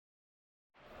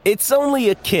It's only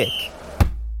a kick,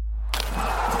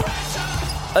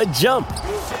 a jump,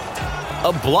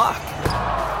 a block.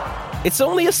 It's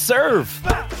only a serve.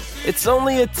 It's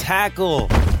only a tackle,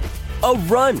 a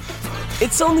run.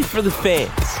 It's only for the fans.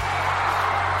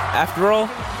 After all,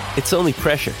 it's only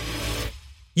pressure.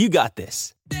 You got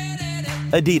this.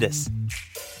 Adidas.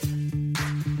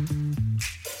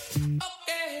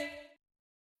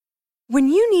 When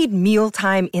you need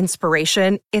mealtime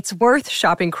inspiration, it's worth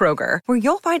shopping Kroger, where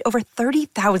you'll find over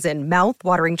 30,000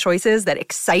 mouth-watering choices that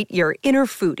excite your inner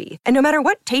foodie. And no matter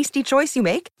what tasty choice you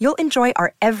make, you'll enjoy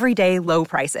our everyday low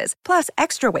prices, plus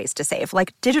extra ways to save,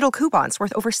 like digital coupons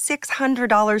worth over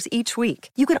 $600 each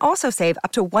week. You can also save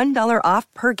up to $1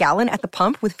 off per gallon at the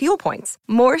pump with fuel points.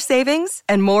 More savings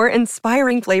and more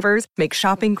inspiring flavors make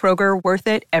shopping Kroger worth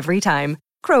it every time.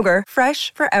 Kroger,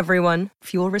 fresh for everyone.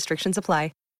 Fuel restrictions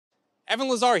apply. Evan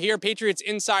Lazar here, Patriots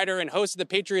insider and host of the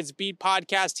Patriots Beat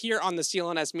podcast here on the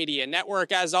CLNS Media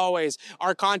Network. As always,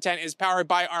 our content is powered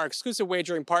by our exclusive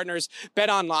wagering partners,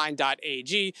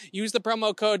 betonline.ag. Use the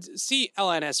promo code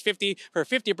CLNS50 for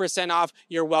 50% off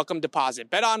your welcome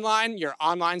deposit. BetOnline, your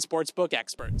online sportsbook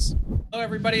experts. Hello,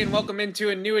 everybody, and welcome into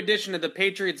a new edition of the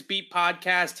Patriots Beat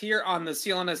podcast here on the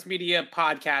CLNS Media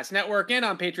Podcast Network and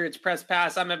on Patriots Press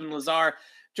Pass. I'm Evan Lazar,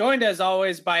 joined as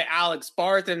always by Alex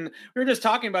Barth. And we were just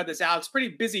talking about this, Alex. Pretty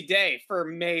busy day for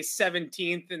May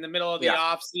 17th in the middle of the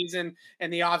off season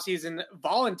and the off season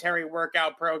voluntary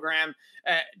workout program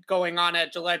going on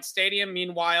at Gillette Stadium.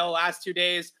 Meanwhile, last 2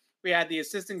 days, we had the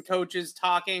assistant coaches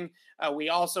talking. We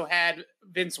also had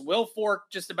Vince Wilfork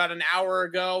just about an hour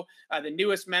ago, the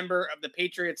newest member of the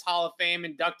Patriots Hall of Fame,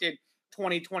 inducted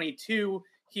 2022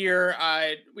 here.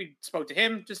 We spoke to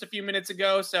him just a few minutes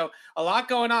ago. So a lot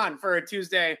going on for a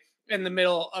Tuesday in the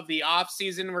middle of the off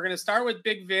season. We're going to start with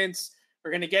Big Vince.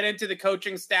 We're going to get into the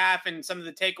coaching staff and some of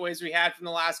the takeaways we had from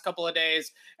the last couple of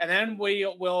days. And then we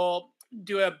will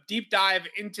do a deep dive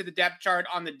into the depth chart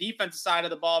on the defensive side of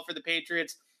the ball for the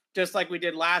Patriots, just like we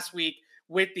did last week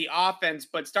with the offense.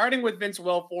 But starting with Vince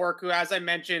Wilfork, who, as I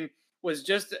mentioned, was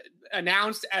just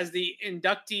announced as the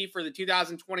inductee for the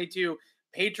 2022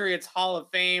 Patriots Hall of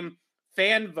Fame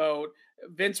fan vote.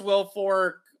 Vince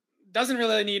Wilfork doesn't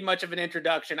really need much of an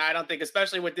introduction, I don't think,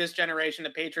 especially with this generation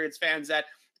of Patriots fans that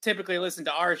typically listen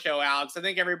to our show, Alex. I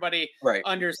think everybody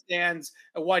understands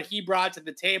what he brought to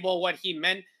the table, what he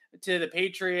meant to the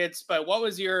Patriots. But what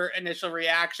was your initial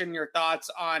reaction, your thoughts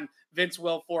on Vince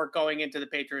Wilfork going into the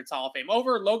Patriots Hall of Fame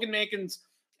over Logan Mankins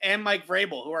and Mike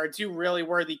Vrabel, who are two really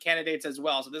worthy candidates as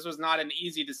well? So this was not an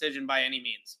easy decision by any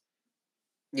means.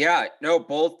 Yeah, no,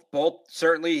 both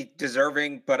certainly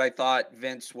deserving, but I thought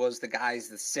Vince was the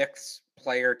sixth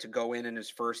player to go in his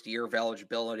first year of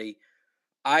eligibility.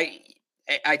 I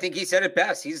think he said it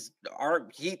best.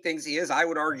 He thinks he is. I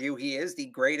would argue he is the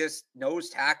greatest nose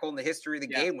tackle in the history of the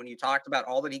game. When you talked about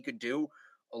all that he could do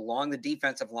along the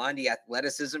defensive line, the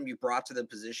athleticism you brought to the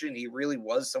position, he really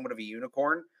was somewhat of a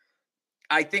unicorn.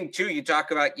 I think too, you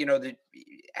talk about,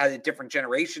 how the different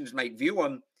generations might view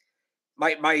him.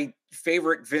 My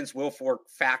favorite Vince Wilfork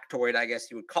factoid, I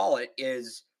guess you would call it,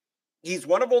 is he's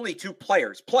one of only two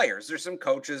players. There's some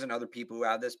coaches and other people who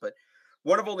have this, but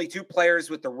one of only two players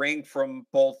with the ring from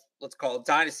both, let's call it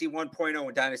Dynasty 1.0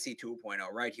 and Dynasty 2.0,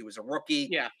 right? He was a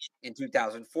rookie in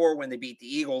 2004 when they beat the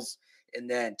Eagles. And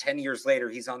then 10 years later,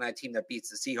 he's on that team that beats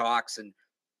the Seahawks. And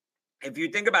if you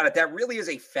think about it, that really is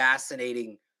a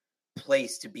fascinating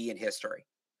place to be in history,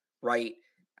 right?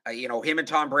 Him and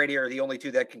Tom Brady are the only two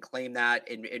that can claim that.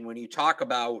 And when you talk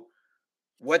about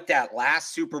what that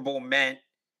last Super Bowl meant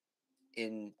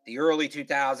in the early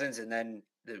 2000s, and then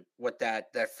what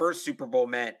that first Super Bowl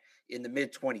meant in the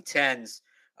mid 2010s,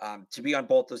 to be on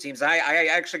both those teams, I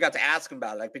actually got to ask him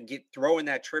about it. I've been throwing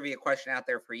that trivia question out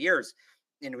there for years,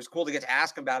 and it was cool to get to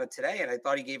ask him about it today. And I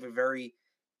thought he gave a very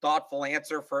thoughtful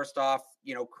answer. First off,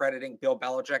 crediting Bill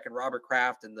Belichick and Robert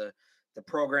Kraft and the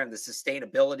program, the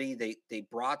sustainability they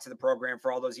brought to the program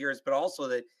for all those years, but also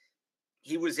that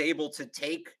he was able to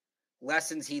take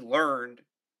lessons he learned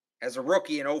as a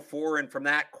rookie in 2004 and from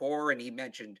that core. And he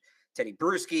mentioned Teddy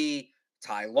Bruschi,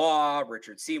 Ty Law,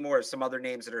 Richard Seymour, some other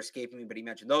names that are escaping me, but he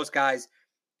mentioned those guys.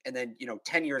 And then,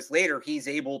 10 years later, he's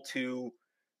able to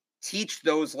teach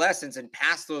those lessons and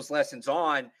pass those lessons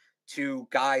on to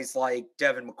guys like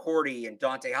Devin McCourty and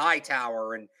Dante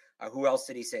Hightower and who else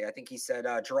did he say? I think he said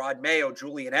Gerard Mayo,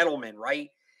 Julian Edelman, right?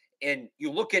 And you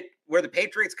look at where the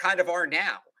Patriots kind of are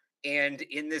now, and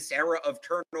in this era of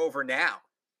turnover now,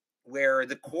 where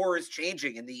the core is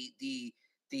changing and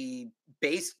the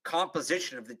base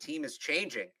composition of the team is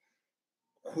changing.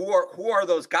 Who are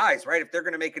those guys, right? If they're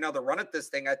going to make another run at this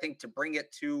thing, I think to bring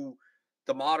it to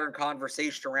the modern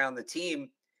conversation around the team,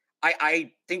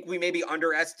 I think we maybe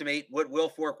underestimate what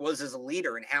Wilfork was as a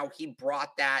leader and how he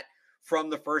brought that from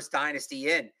the first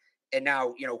dynasty in. And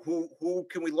now, who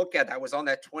can we look at that was on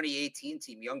that 2018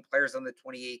 team, young players on the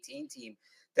 2018 team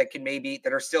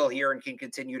that are still here and can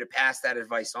continue to pass that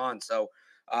advice on. So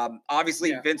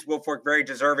obviously Vince Wilfork, very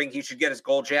deserving. He should get his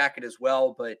gold jacket as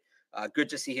well, but good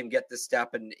to see him get this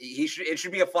step, and it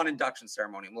should be a fun induction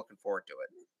ceremony. I'm looking forward to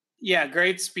it. Yeah,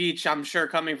 great speech, I'm sure,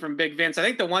 coming from Big Vince. I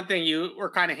think the one thing you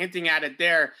were kind of hinting at it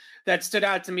there that stood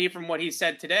out to me from what he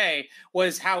said today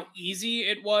was how easy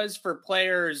it was for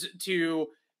players to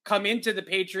come into the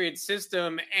Patriots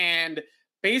system and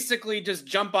basically just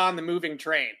jump on the moving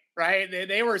train, right?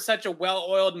 They were such a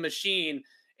well-oiled machine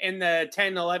in the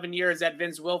 10, 11 years that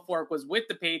Vince Wilfork was with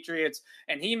the Patriots.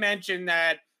 And he mentioned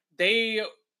that they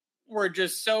were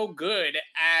just so good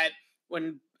at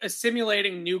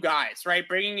assimilating new guys, right?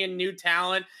 Bringing in new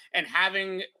talent and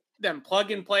having them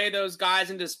plug and play those guys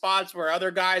into spots where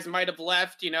other guys might have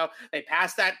left. They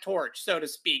passed that torch, so to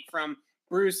speak, from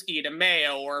Bruschi to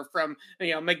Mayo, or from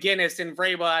McGinnis and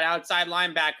Vrabel at outside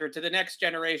linebacker to the next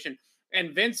generation.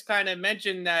 And Vince kind of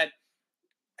mentioned that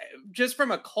just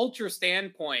from a culture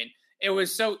standpoint, it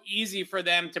was so easy for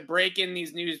them to break in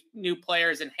these new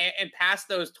players and pass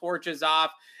those torches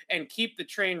off and keep the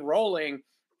train rolling.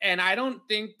 And I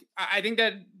think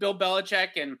that Bill Belichick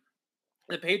and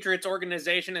the Patriots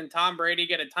organization and Tom Brady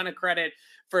get a ton of credit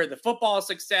for the football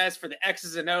success, for the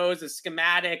X's and O's, the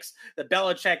schematics, the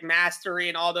Belichick mastery,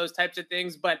 and all those types of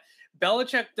things. But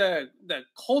Belichick, the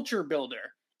culture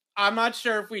builder, I'm not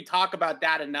sure if we talk about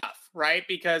that enough, right?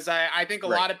 Because I think a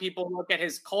lot of people look at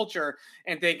his culture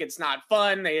and think it's not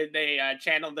fun. They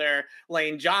channel their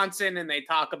Lane Johnson, and they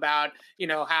talk about,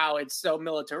 how it's so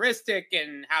militaristic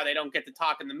and how they don't get to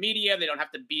talk in the media. They don't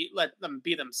have to let them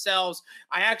be themselves.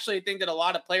 I actually think that a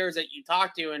lot of players that you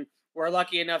talk to, and we're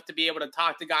lucky enough to be able to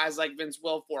talk to guys like Vince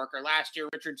Wilfork, or last year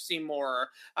Richard Seymour,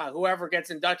 or whoever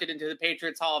gets inducted into the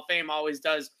Patriots Hall of Fame always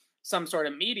does some sort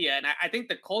of media. And I think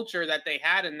the culture that they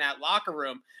had in that locker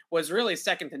room was really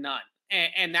second to none.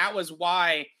 And that was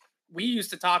why we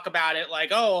used to talk about it like,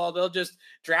 oh, well, they'll just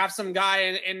draft some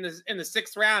guy in the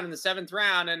sixth round, in the seventh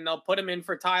round, and they'll put him in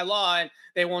for Ty Law and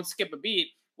they won't skip a beat.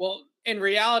 Well, in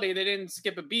reality, they didn't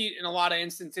skip a beat in a lot of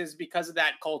instances because of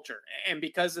that culture and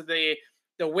because of the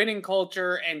winning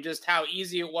culture and just how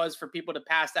easy it was for people to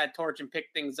pass that torch and pick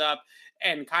things up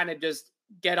and kind of just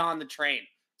get on the train.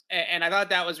 And I thought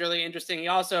that was really interesting. He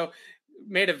also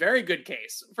made a very good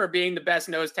case for being the best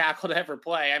nose tackle to ever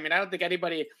play. I mean, I don't think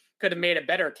anybody could have made a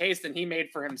better case than he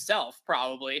made for himself,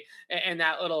 probably, in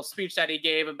that little speech that he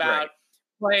gave about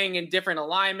playing in different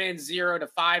alignments, 0 to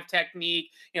 5 technique.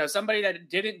 Somebody that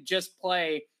didn't just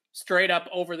play straight up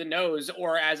over the nose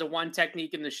or as a one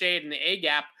technique in the shade in the A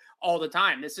gap all the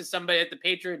time. This is somebody that the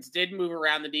Patriots did move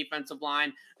around the defensive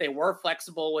line. They were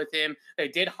flexible with him. They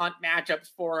did hunt matchups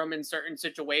for him in certain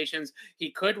situations. He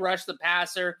could rush the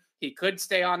passer. He could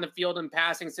stay on the field in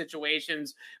passing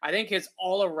situations. I think his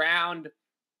all-around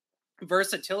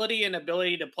versatility and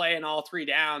ability to play in all three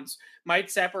downs might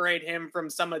separate him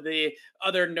from some of the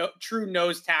other true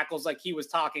nose tackles like he was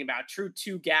talking about, true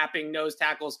two-gapping nose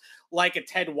tackles like a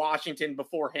Ted Washington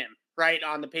before him, right,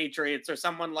 on the Patriots, or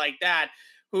someone like that,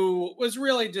 who was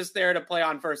really just there to play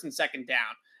on first and second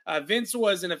down. Vince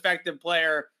was an effective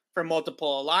player for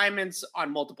multiple alignments,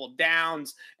 on multiple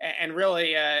downs, and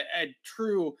really a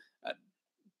true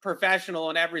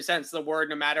professional in every sense of the word,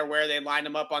 no matter where they lined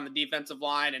him up on the defensive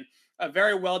line, and a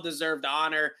very well-deserved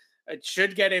honor. It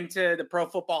should get into the Pro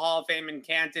Football Hall of Fame in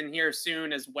Canton here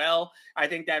soon as well. I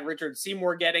think that Richard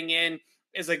Seymour getting in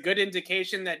is a good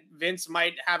indication that Vince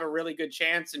might have a really good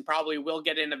chance and probably will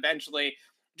get in eventually,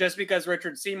 just because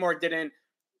Richard Seymour didn't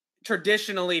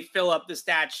traditionally fill up the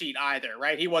stat sheet either,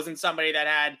 right? He wasn't somebody that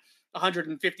had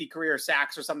 150 career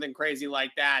sacks or something crazy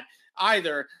like that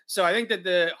either. So I think that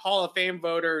the Hall of Fame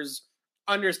voters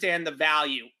understand the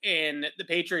value in the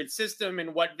Patriots system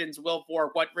and what Vince Wilfork,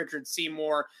 what Richard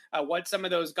Seymour, what some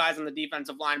of those guys on the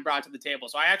defensive line brought to the table.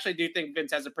 So I actually do think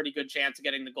Vince has a pretty good chance of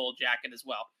getting the gold jacket as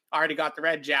well. I already got the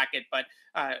red jacket, but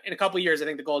in a couple of years, I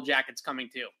think the gold jacket's coming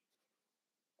too.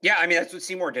 Yeah, I mean, that's what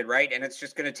Seymour did, right? And it's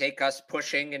just going to take us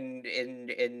pushing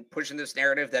and pushing this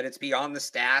narrative that it's beyond the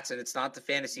stats and it's not the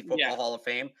Fantasy Football Hall of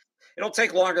Fame. It'll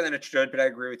take longer than it should, but I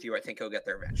agree with you. I think he'll get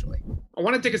there eventually. I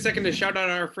want to take a second to shout out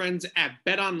our friends at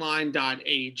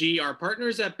betonline.ag. Our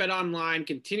partners at BetOnline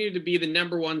continue to be the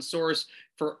 #1 source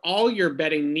for all your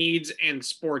betting needs and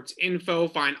sports info.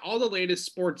 Find all the latest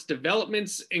sports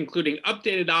developments, including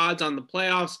updated odds on the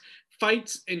playoffs,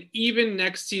 fights, and even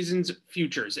next season's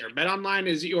futures. BetOnline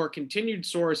is your continued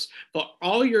source for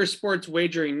all your sports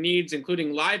wagering needs,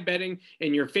 including live betting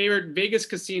and your favorite Vegas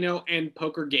casino and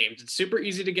poker games. It's super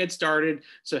easy to get started,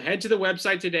 so head to the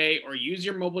website today or use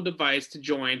your mobile device to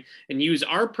join and use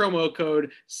our promo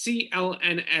code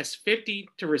CLNS50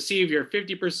 to receive your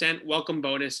 50% welcome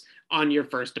bonus on your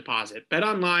first deposit.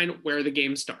 BetOnline, where the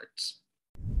game starts.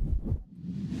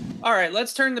 All right,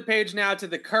 let's turn the page now to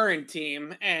the current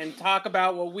team and talk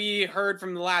about what we heard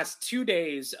from the last 2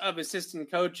 days of assistant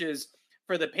coaches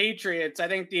for the Patriots. I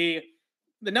think the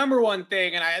number one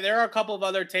thing, and there are a couple of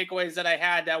other takeaways that I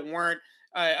had that weren't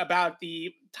about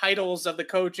the titles of the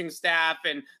coaching staff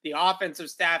and the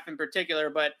offensive staff in particular,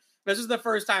 but this is the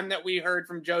first time that we heard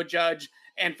from Joe Judge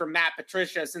and from Matt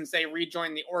Patricia since they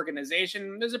rejoined the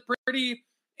organization. There's a pretty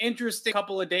interesting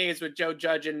couple of days with Joe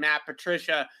Judge and Matt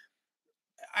Patricia.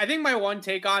 I think my one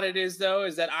take on it is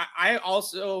that I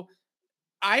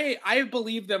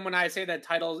believe them when I say that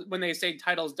when they say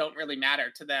titles don't really matter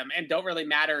to them and don't really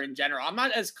matter in general. I'm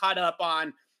not as caught up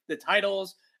on the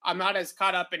titles. I'm not as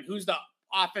caught up in who's the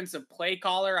offensive play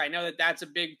caller. I know that that's a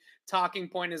big talking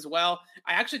point as well.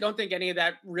 I actually don't think any of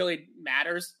that really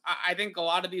matters. I think a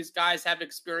lot of these guys have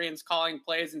experience calling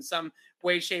plays in some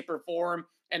way, shape, or form,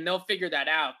 and they'll figure that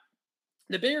out.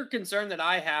 The bigger concern that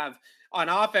I have on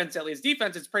offense, at least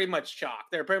defense, it's pretty much chalk.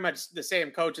 They're pretty much the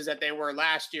same coaches that they were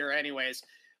last year anyways.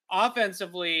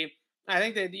 Offensively, I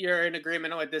think that you're in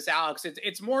agreement with this, Alex.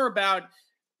 It's more about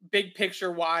big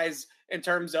picture wise in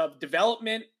terms of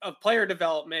development, of player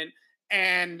development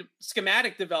and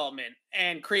schematic development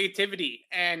and creativity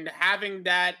and having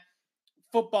that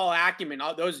football acumen,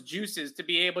 all those juices to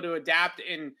be able to adapt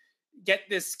and get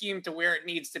this scheme to where it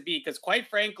needs to be. Because quite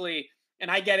frankly, and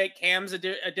I get it, Cam's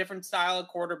a different style of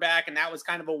quarterback, and that was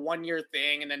kind of a one-year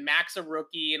thing, and then Mac's a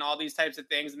rookie and all these types of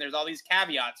things, and there's all these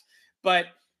caveats. But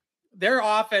their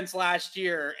offense last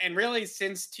year, and really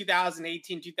since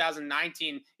 2018,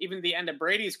 2019, even the end of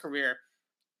Brady's career,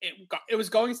 it was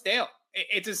going stale.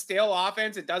 It's a stale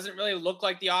offense. It doesn't really look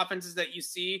like the offenses that you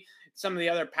see some of the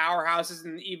other powerhouses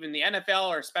in even the NFL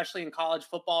or especially in college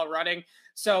football running.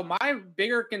 So my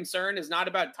bigger concern is not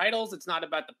about titles. It's not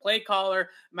about the play caller.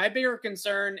 My bigger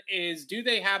concern is, do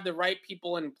they have the right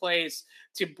people in place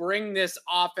to bring this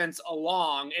offense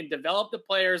along and develop the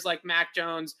players like Mac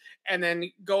Jones and then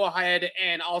go ahead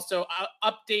and also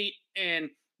update and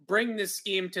bring this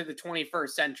scheme to the 21st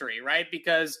century, right?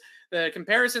 Because the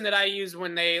comparison that I used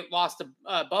when they lost to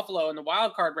Buffalo in the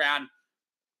wild card round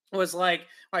was like,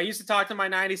 I used to talk to my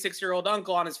 96-year-old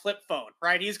uncle on his flip phone,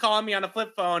 right? He's calling me on a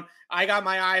flip phone. I got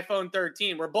my iPhone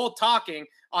 13. We're both talking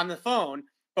on the phone,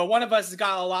 but one of us has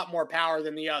got a lot more power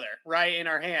than the other, right, in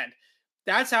our hand.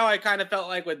 That's how I kind of felt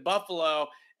like with Buffalo.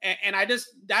 And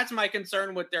that's my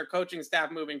concern with their coaching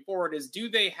staff moving forward is, do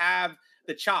they have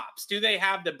the chops? Do they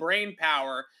have the brain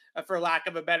power, for lack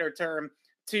of a better term,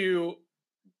 to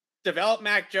develop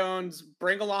Mac Jones,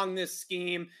 bring along this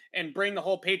scheme, and bring the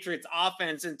whole Patriots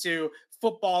offense into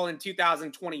football in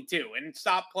 2022 and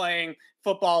stop playing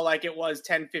football like it was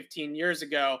 10, 15 years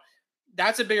ago?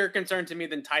 That's a bigger concern to me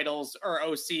than titles or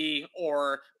OC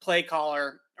or play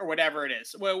caller or whatever it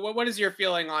is. What is your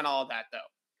feeling on all of that, though?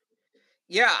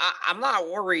 Yeah, I'm not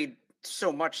worried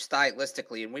so much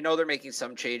stylistically, and we know they're making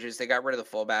some changes. They got rid of the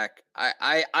fullback.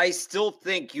 I still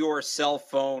think your cell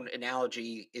phone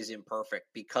analogy is imperfect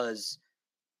because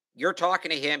you're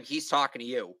talking to him, he's talking to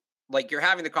you. Like, you're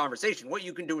having the conversation. What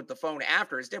you can do with the phone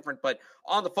after is different, but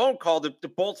on the phone call, the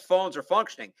both phones are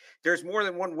functioning. There's more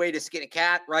than one way to skin a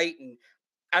cat, right? And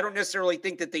I don't necessarily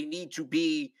think that they need to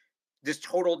be this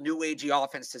total new agey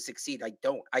offense to succeed. I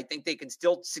don't. I think they can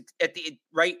still at the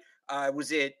right. I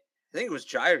think it was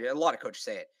Jair. A lot of coaches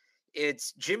say it.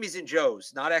 It's Jimmy's and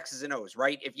Joe's, not X's and O's,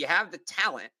 right? If you have the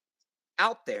talent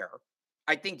out there,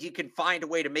 I think you can find a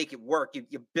way to make it work.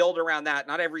 You build around that.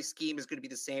 Not every scheme is going to be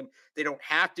the same. They don't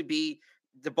have to be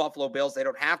the Buffalo Bills. They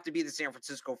don't have to be the San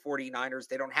Francisco 49ers.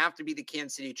 They don't have to be the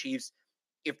Kansas City Chiefs.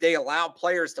 If they allow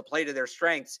players to play to their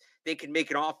strengths, they can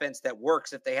make an offense that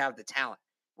works if they have the talent,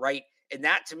 right? And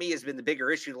that, to me, has been the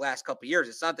bigger issue the last couple of years.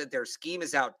 It's not that their scheme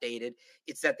is outdated.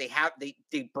 It's that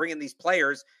they bring in these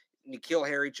players, N'Keal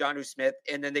Harry, Jonnu Smith,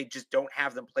 and then they just don't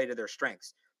have them play to their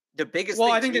strengths. The biggest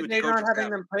thing I think that they're not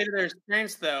having them play to their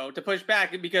strengths, though, to push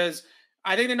back, because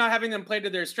I think they're not having them play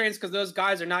to their strengths because those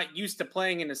guys are not used to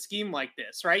playing in a scheme like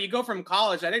this, right? You go from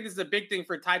college. I think this is a big thing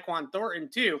for Tyquan Thornton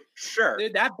too. Sure.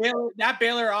 Dude, that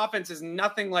Baylor offense is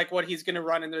nothing like what he's going to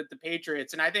run into the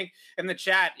Patriots. And I think in the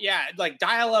chat, yeah, like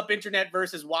dial up internet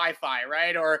versus Wi-Fi,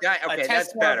 right? Or a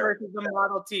Tesla versus the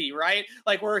Model T, right?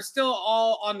 Like we're still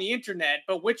all on the internet,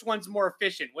 but which one's more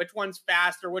efficient? Which one's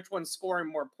faster? Which one's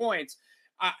scoring more points?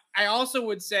 I also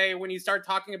would say when you start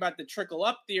talking about the trickle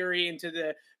up theory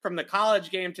from the college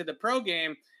game to the pro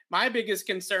game, my biggest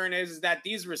concern is that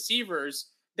these receivers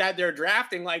that they're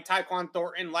drafting, like Tyquan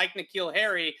Thornton, like N'Keal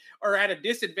Harry, are at a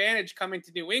disadvantage coming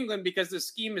to New England because the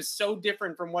scheme is so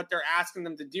different from what they're asking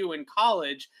them to do in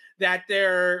college that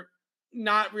they're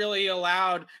not really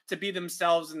allowed to be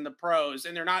themselves in the pros,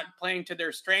 and they're not playing to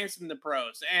their strengths in the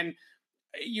pros. And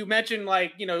you mentioned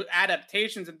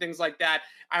adaptations and things like that.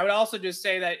 I would also just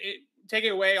say that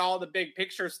taking away all the big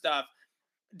picture stuff,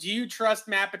 do you trust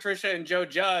Matt Patricia and Joe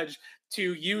Judge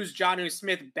to use Jonnu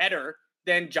Smith better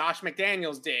than Josh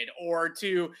McDaniels did, or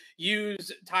to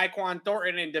use Tyquan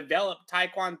Thornton and develop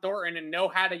Tyquan Thornton and know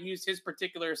how to use his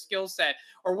particular skill set,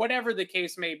 or whatever the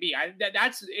case may be?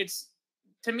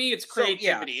 To me, it's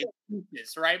creativity,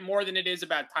 it's right, more than it is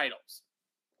about titles.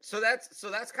 So that's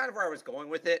kind of where I was going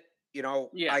with it.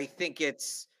 I think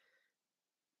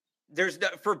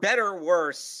for better or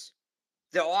worse,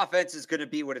 the offense is going to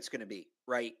be what it's going to be,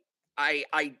 right?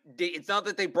 It's not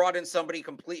that they brought in somebody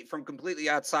from completely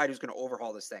outside who's going to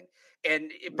overhaul this thing.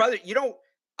 And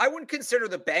I wouldn't consider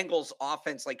the Bengals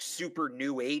offense like super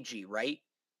new agey, right?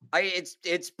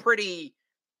 It's pretty.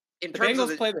 In terms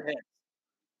Bengals of play the hits.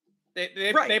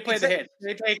 They play the hits.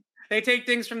 They take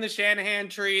things from the Shanahan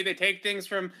tree. They take things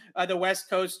from the West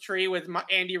Coast tree with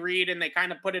Andy Reid, and they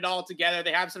kind of put it all together.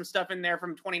 They have some stuff in there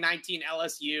from 2019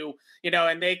 LSU,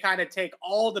 and they kind of take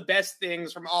all the best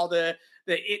things from all the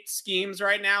it schemes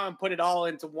right now and put it all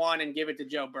into one and give it to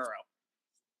Joe Burrow.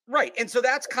 Right. And so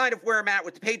that's kind of where I'm at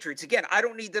with the Patriots. Again, I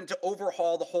don't need them to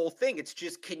overhaul the whole thing. It's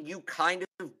just, can you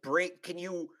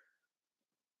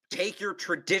take your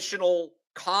traditional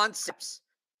concepts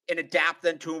and adapt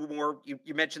them to more,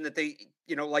 you mentioned that they,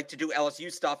 like to do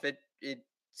LSU stuff at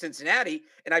Cincinnati.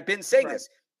 And I've been saying this.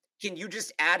 Can you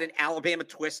just add an Alabama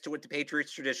twist to what the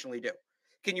Patriots traditionally do?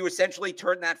 Can you essentially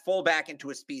turn that fullback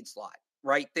into a speed slot,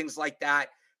 right? Things like that.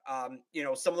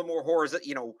 Some of the more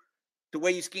horizontal, the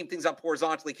way you scheme things up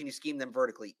horizontally, can you scheme them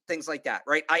vertically? Things like that,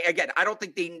 right?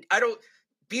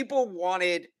 People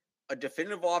wanted a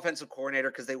definitive offensive coordinator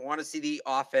because they want to see the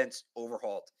offense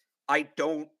overhauled. I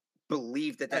don't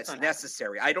believe that's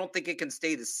necessary. I don't think it can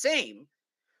stay the same,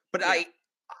 but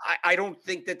I don't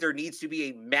think that there needs to be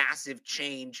a massive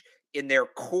change in their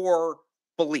core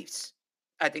beliefs.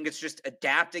 I think it's just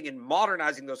adapting and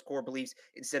modernizing those core beliefs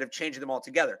instead of changing them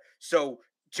altogether. So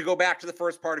to go back to the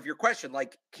first part of your question,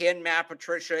 like, can Matt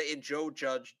Patricia and Joe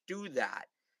Judge do that?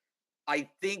 I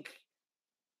think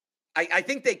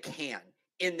they can,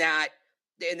 in that,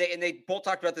 and they both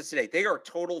talked about this today. They are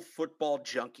total football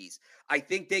junkies. I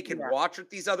think they can watch what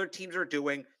these other teams are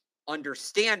doing,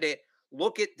 understand it,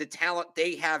 look at the talent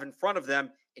they have in front of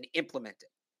them, and implement it.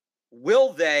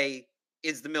 Will they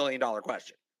is the $1 million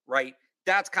question, right?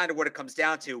 That's kind of what it comes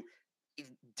down to.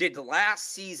 Did the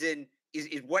last season,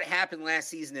 is what happened last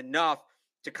season enough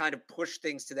to kind of push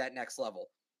things to that next level?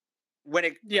 So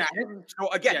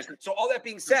all that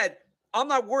being said, I'm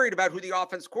not worried about who the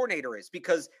offense coordinator is,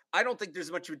 because I don't think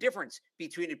there's much of a difference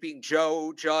between it being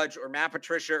Joe Judge or Matt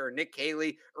Patricia or Nick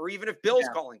Caley, or even if Bill's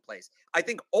calling plays. I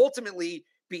think ultimately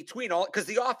because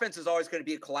the offense is always going to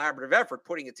be a collaborative effort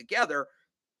putting it together.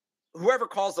 Whoever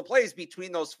calls the plays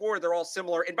between those four, they're all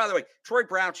similar. And by the way, Troy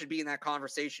Brown should be in that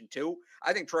conversation too.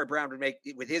 I think Troy Brown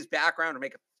with his background, would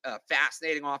make a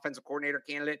fascinating offensive coordinator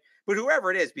candidate. But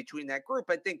whoever it is between that group,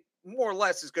 I think more or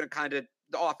less is going to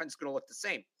the offense is going to look the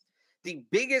same. The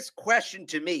biggest question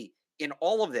to me in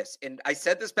all of this, and I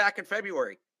said this back in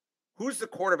February, who's the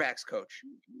quarterback's coach?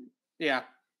 Yeah.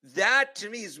 That to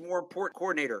me is more important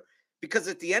coordinator, because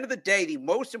at the end of the day, the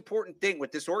most important thing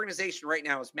with this organization right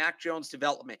now is Mac Jones'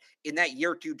 development in that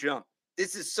year 2 jump.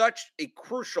 This is such a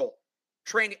crucial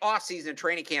off-season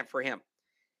training camp for him.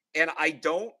 And I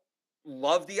don't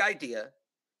love the idea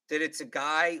that it's a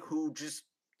guy who just,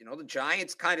 the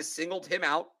Giants kind of singled him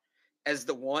out as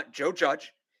the one, Joe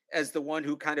Judge, as the one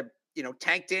who kind of,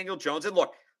 tanked Daniel Jones. And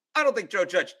look, I don't think Joe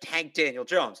Judge tanked Daniel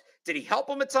Jones. Did he help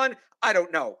him a ton? I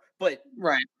don't know. But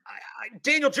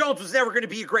Daniel Jones was never going to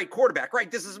be a great quarterback, right?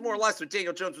 This is more or less what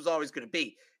Daniel Jones was always going to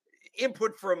be.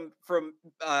 Input from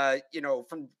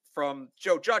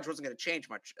Joe Judge wasn't going to change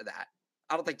much of that.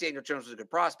 I don't think Daniel Jones was a good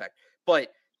prospect.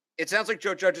 But It sounds like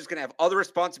Joe Judge is going to have other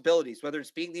responsibilities, whether it's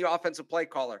being the offensive play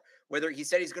caller, whether he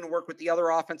said he's going to work with the other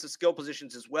offensive skill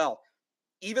positions as well.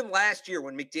 Even last year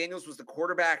when McDaniels was the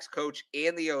quarterback's coach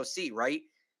and the OC, right?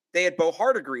 They had Bo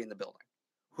Hardigree in the building,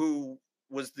 who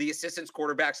was the assistant's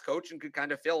quarterback's coach and could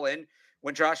kind of fill in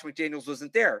when Josh McDaniels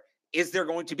wasn't there. Is there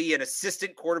going to be an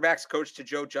assistant quarterback's coach to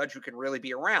Joe Judge who can really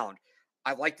be around?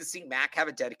 I'd like to see Mac have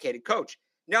a dedicated coach.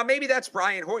 Now, maybe that's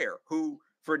Brian Hoyer, who,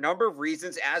 for a number of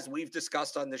reasons, as we've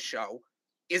discussed on this show,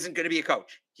 isn't going to be a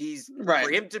coach. For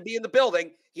him to be in the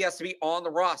building, he has to be on the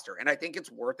roster. And I think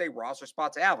it's worth a roster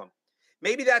spot to have him.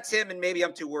 Maybe that's him, and maybe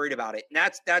I'm too worried about it.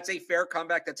 And that's a fair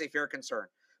comeback. That's a fair concern.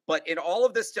 But in all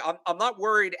of this, I'm not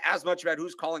worried as much about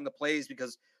who's calling the plays,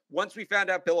 because once we found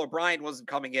out Bill O'Brien wasn't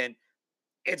coming in,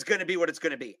 it's going to be what it's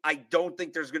going to be. I don't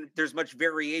think there's much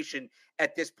variation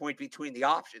at this point between the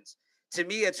options. To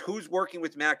me, it's who's working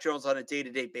with Mac Jones on a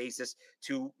day-to-day basis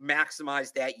to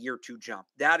maximize that year two jump.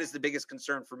 That is the biggest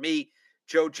concern for me.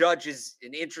 Joe Judge is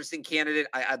an interesting candidate.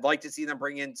 I'd like to see them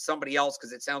bring in somebody else,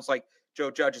 because it sounds like Joe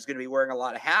Judge is going to be wearing a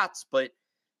lot of hats, but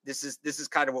this is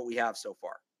kind of what we have so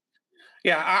far.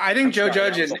 Yeah, I think Joe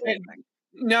Judge is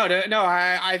no.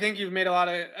 I think you've made a lot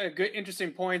of good,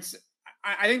 interesting points.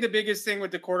 I think the biggest thing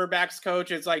with the quarterback's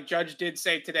coach is, like Judge did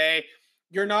say today,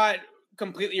 you're not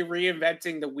completely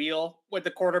reinventing the wheel with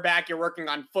the quarterback. You're working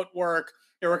on footwork.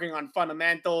 You're working on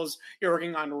fundamentals. You're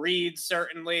working on reads,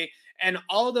 certainly. And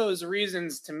all those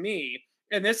reasons, to me,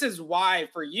 and this is why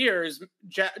for years,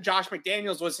 Josh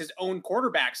McDaniels was his own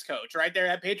quarterback's coach, right? There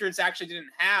at Patriots actually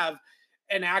didn't have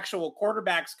an actual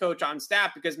quarterback's coach on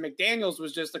staff because McDaniels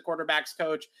was just the quarterback's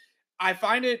coach. I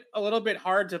find it a little bit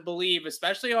hard to believe,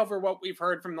 especially over what we've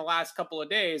heard from the last couple of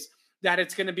days, that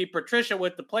it's going to be Patricia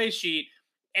with the play sheet,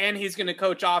 and he's going to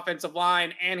coach offensive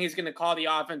line, and he's going to call the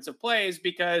offensive plays,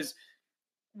 because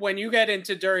when you get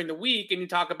into during the week and you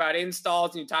talk about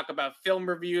installs and you talk about film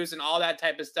reviews and all that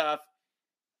type of stuff,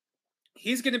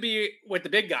 he's going to be with the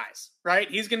big guys, right?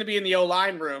 He's going to be in the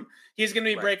O-line room. He's going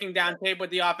to be breaking down tape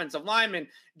with the offensive lineman.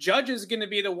 Judge is going to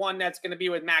be the one that's going to be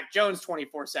with Mac Jones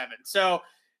 24/7. So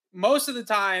most of the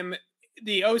time,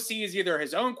 the OC is either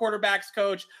his own quarterback's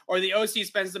coach, or the OC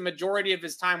spends the majority of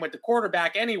his time with the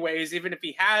quarterback anyways, even if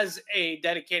he has a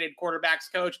dedicated quarterback's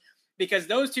coach, because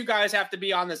those two guys have to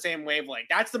be on the same wavelength.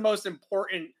 That's the most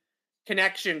important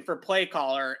connection for play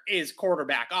caller, is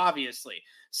quarterback, obviously.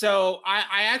 So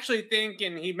I actually think,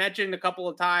 and he mentioned a couple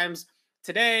of times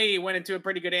today, he went into a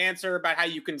pretty good answer about how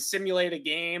you can simulate a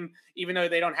game, even though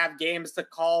they don't have games to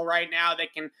call right now. They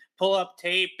can pull up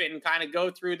tape and kind of go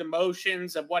through the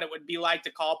motions of what it would be like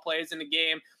to call plays in a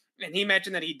game. And he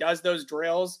mentioned that he does those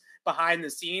drills behind the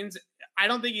scenes. I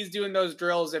don't think he's doing those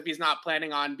drills if he's not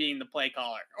planning on being the play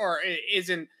caller, or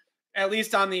isn't at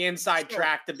least on the inside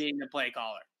track to being the play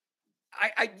caller.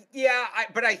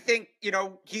 But I think,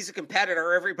 he's a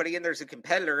competitor. Everybody in there's a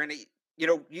competitor. And,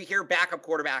 you hear backup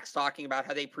quarterbacks talking about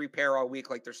how they prepare all week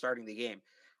like they're starting the game.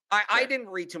 I didn't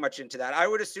read too much into that. I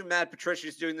would assume Matt Patricia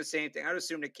is doing the same thing. I would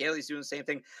assume Nick Caley's doing the same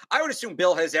thing. I would assume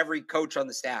Bill has every coach on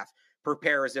the staff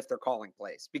prepare as if they're calling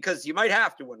plays, because you might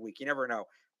have to one week. You never know.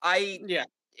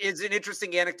 It's an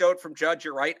interesting anecdote from Judge.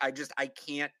 You're right. I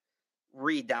can't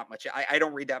read that much. I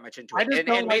don't read that much into it.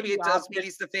 And maybe it does mean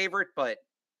he's the favorite, but.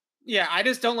 Yeah, I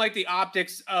just don't like the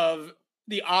optics of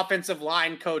the offensive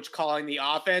line coach calling the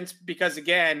offense, because,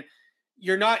 again,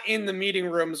 you're not in the meeting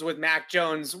rooms with Mac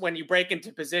Jones when you break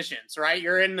into positions, right?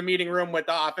 You're in the meeting room with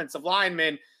the offensive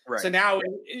lineman. Right. So now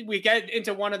we get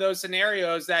into one of those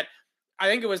scenarios that I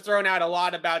think it was thrown out a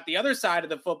lot about the other side of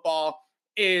the football.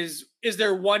 Is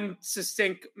there one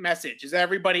succinct message? Is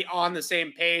everybody on the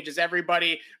same page? Is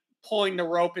everybody pulling the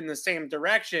rope in the same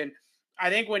direction?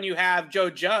 I think when you have Joe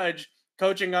Judge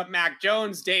coaching up Mac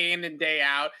Jones day in and day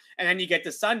out, and then you get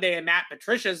to Sunday and Matt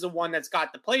Patricia is the one that's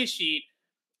got the play sheet,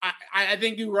 I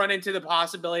think you run into the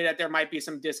possibility that there might be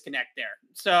some disconnect there.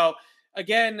 So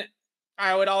again,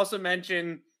 I would also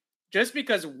mention, just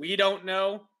because we don't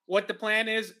know what the plan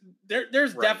is,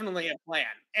 there's definitely a plan.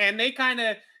 And they kind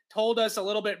of told us a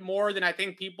little bit more than I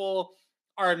think people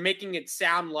are making it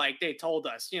sound like they told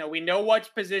us. We know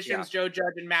what positions Joe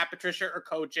Judge and Matt Patricia are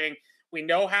coaching. We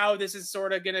know how this is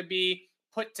sort of going to be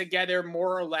put together,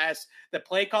 more or less. The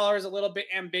play caller is a little bit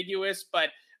ambiguous, but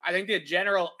I think the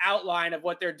general outline of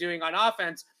what they're doing on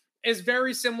offense is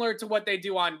very similar to what they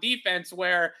do on defense,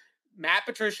 where Matt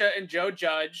Patricia and Joe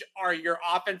Judge are your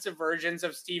offensive versions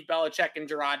of Steve Belichick and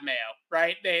Gerard Mayo,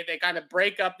 right? They kind of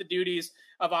break up the duties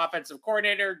of offensive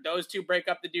coordinator. Those two break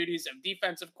up the duties of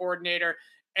defensive coordinator,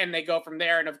 and they go from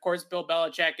there. And of course, Bill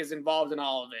Belichick is involved in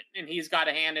all of it, and he's got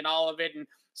a hand in all of it, and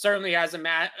certainly has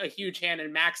a huge hand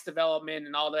in Mac's development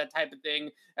and all that type of thing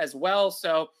as well.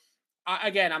 So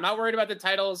again, I'm not worried about the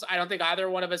titles. I don't think either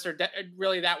one of us are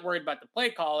really that worried about the play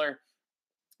caller.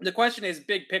 The question is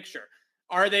big picture.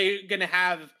 Are they going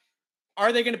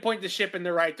to point the ship in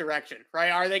the right direction, right?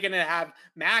 Are they going to have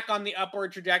Mac on the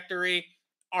upward trajectory?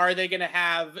 Are they going to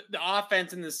have the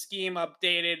offense and the scheme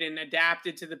updated and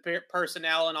adapted to the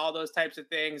personnel and all those types of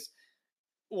things?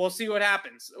 We'll see what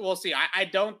happens. We'll see. I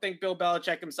don't think Bill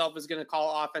Belichick himself is going to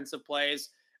call offensive plays.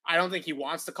 I don't think he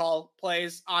wants to call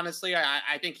plays, honestly.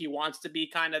 I think he wants to be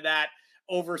kind of that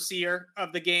overseer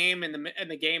of the game and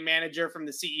the game manager from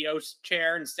the CEO's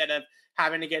chair instead of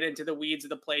having to get into the weeds of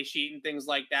the play sheet and things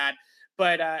like that.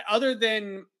 But other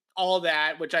than all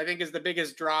that, which I think is the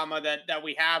biggest drama that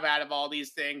we have out of all these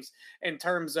things in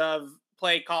terms of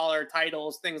play caller,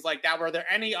 titles, things like that, were there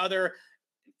any other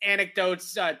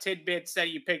anecdotes, tidbits that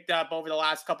you picked up over the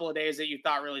last couple of days that you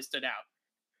thought really stood out?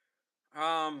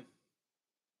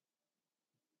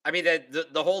 I mean,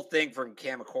 the whole thing from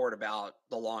Cam McCord about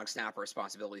the long snapper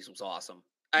responsibilities was awesome.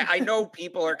 I know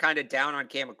people are kind of down on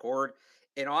Cam McCord,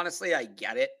 and honestly, I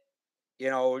get it. You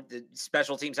know, the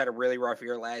special teams had a really rough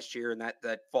year last year, and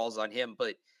that falls on him.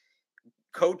 But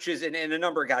coaches and a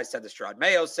number of guys said this. Gerard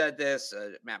Mayo said this.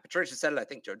 Matt Patricia said it. I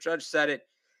think Joe Judge said it.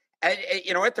 And,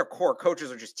 you know, at their core,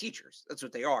 coaches are just teachers. That's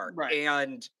what they are. Right.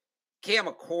 And Cam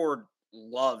McCord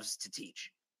loves to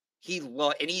teach.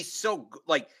 And he's so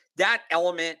like that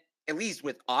element, at least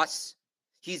with us,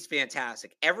 he's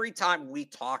fantastic. Every time we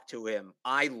talk to him,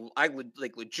 I would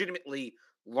like legitimately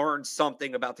learn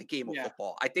something about the game of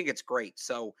football. I think it's great.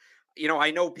 So, you know,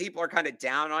 I know people are kind of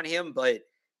down on him, but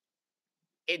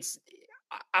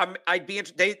I'd be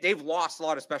interested. They've lost a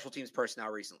lot of special teams personnel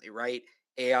recently, right?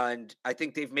 And I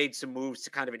think they've made some moves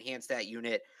to kind of enhance that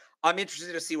unit. I'm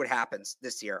interested to see what happens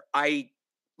this year.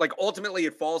 Ultimately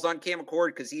it falls on Cam McCord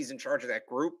because he's in charge of that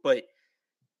group, but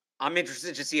I'm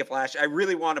interested to see if I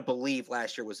really want to believe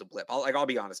last year was a blip. I'll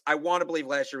be honest. I want to believe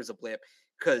last year was a blip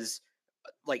because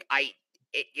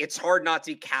it's hard not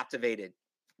to be captivated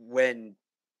when,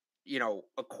 you know,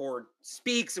 McCord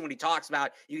speaks and when he talks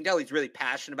about, you can tell he's really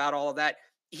passionate about all of that.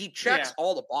 He checks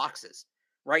all the boxes,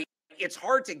 right? It's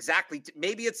hard to exactly,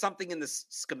 maybe it's something in the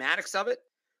schematics of it,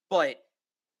 but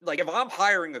like if I'm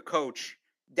hiring a coach,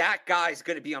 that guy's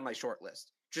going to be on my short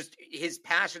list. Just his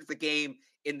passion for the game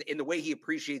in the way he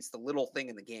appreciates the little thing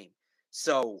in the game.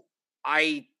 So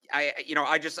I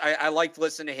liked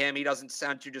listening to him. He doesn't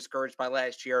sound too discouraged by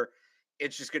last year.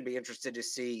 It's just going to be interesting to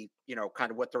see, you know, kind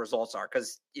of what the results are.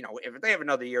 Cause you know, if they have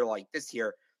another year like this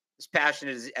year, as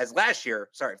passionate as last year,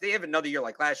 if they have another year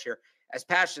like last year, as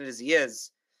passionate as he is,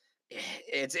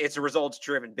 it's a results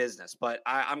driven business, but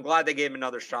I'm glad they gave him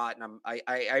another shot. And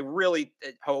I really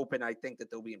hope, and I think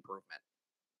that there'll be improvement.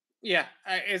 Yeah,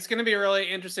 it's going to be really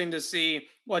interesting to see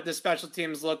what the special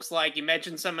teams looks like. You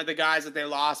mentioned some of the guys that they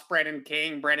lost: Brandon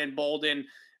King, Brandon Bolden,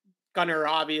 Gunner,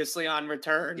 obviously on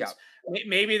returns. Yeah.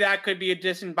 Maybe that could be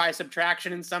addition by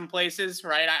subtraction in some places,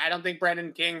 right? I don't think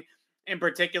Brandon King in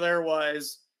particular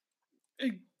was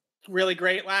really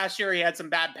great last year. He had some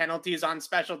bad penalties on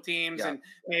special teams and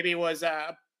maybe was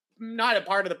not a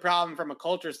part of the problem from a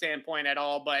culture standpoint at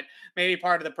all, but maybe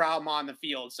part of the problem on the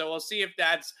field. So we'll see if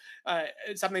that's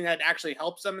something that actually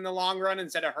helps them in the long run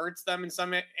instead of hurts them in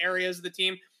some areas of the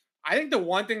team. I think the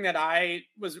one thing that I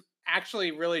was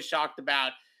actually really shocked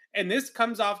about, and this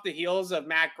comes off the heels of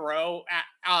Matt Groh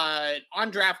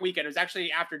on draft weekend. It was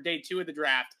actually after day 2 of the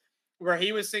draft where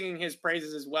he was singing his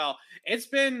praises as well. It's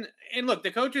been, and look, the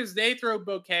coaches, they throw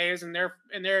bouquets and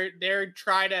they're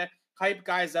try to hype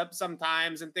guys up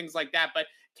sometimes and things like that. But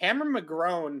Cameron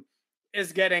McGrone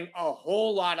is getting a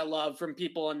whole lot of love from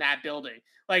people in that building,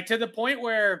 like to the point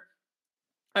where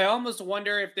I almost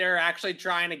wonder if they're actually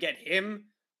trying to get him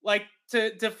like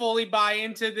to fully buy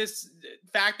into this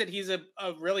fact that he's a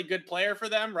really good player for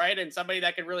them, right? And somebody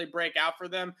that can really break out for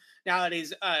them now that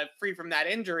he's free from that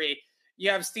injury. You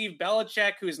have Steve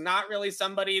Belichick, who's not really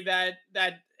somebody that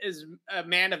is a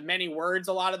man of many words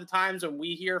a lot of the times when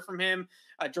we hear from him.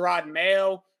 Gerard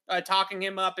Mayo talking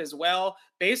him up as well,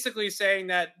 basically saying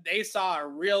that they saw a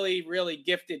really, really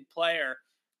gifted player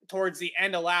towards the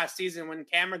end of last season when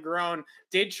Cam McGrone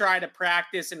did try to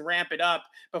practice and ramp it up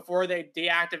before they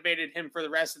deactivated him for the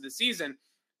rest of the season.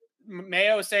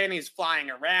 Mayo saying he's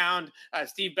flying around.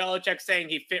 Steve Belichick saying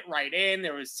he fit right in.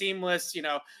 There was seamless,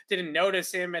 didn't notice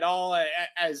him at all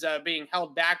as being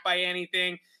held back by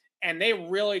anything. And they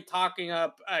really talking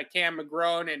up Cam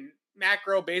McGrone, and Matt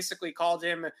Groh basically called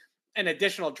him an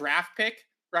additional draft pick,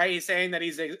 right? He's saying that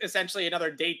he's essentially another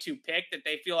day 2 pick that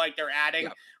they feel like they're adding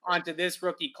onto this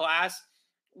rookie class.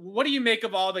 What do you make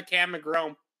of all the Cam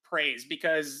McGrone praise?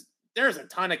 Because there's a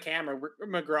ton of Cameron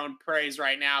McGrone praise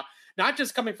right now, not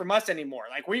just coming from us anymore.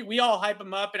 Like we all hype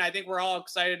him up, and I think we're all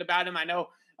excited about him. I know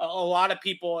a lot of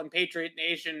people in Patriot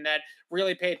Nation that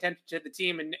really pay attention to the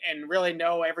team and really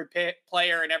know every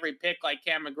player and every pick like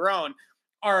Cam McGrone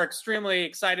are extremely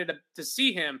excited to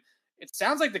see him. It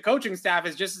sounds like the coaching staff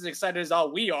is just as excited as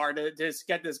all we are to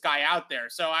get this guy out there.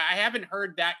 So I haven't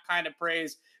heard that kind of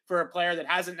praise for a player that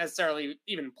hasn't necessarily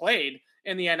even played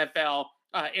in the NFL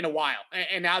in a while.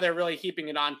 And now they're really heaping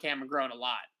it on Cam McGrone a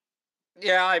lot.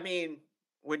 Yeah, I mean,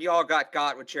 when y'all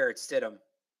got with Jarrett Stidham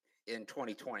in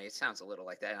 2020, it sounds a little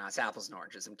like that. No, it's apples and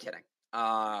oranges. I'm kidding.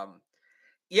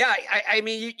 Yeah, I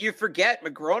mean, you forget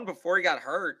McGrone before he got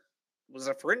hurt was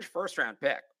a fringe first-round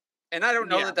pick. And I don't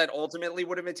know that ultimately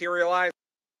would have materialized.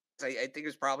 I think it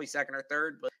was probably second or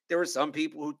third, but there were some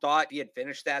people who thought he had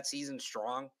finished that season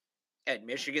strong at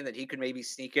Michigan, that he could maybe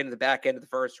sneak into the back end of the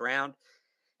first round.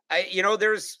 I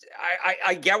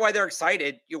get why they're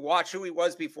excited. You watch who he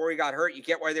was before he got hurt. You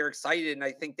get why they're excited. And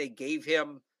I think they gave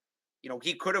him,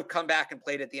 he could have come back and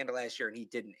played at the end of last year and he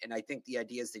didn't. And I think the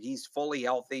idea is that he's fully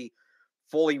healthy,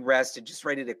 fully rested, just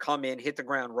ready to come in, hit the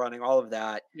ground running, all of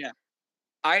that. Yeah.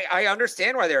 I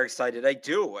understand why they're excited. I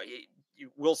do.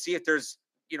 We'll see if there's,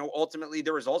 ultimately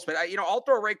the results. But, I'll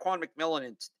throw Raekwon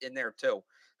McMillan in there too,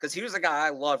 because he was a guy I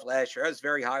loved last year. I was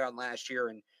very high on last year.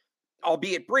 And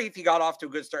albeit brief, he got off to a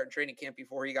good start in training camp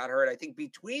before he got hurt. I think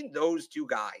between those two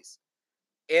guys,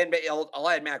 and I'll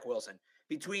add Mac Wilson,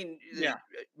 between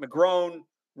McGrone,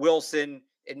 Wilson,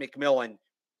 and McMillan,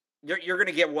 you're going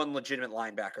to get one legitimate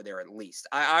linebacker there at least.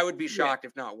 I would be shocked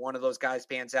if not one of those guys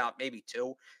pans out, maybe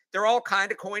two. They're all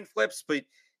kind of coin flips, but,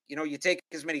 you take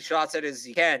as many shots at it as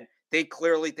you can. They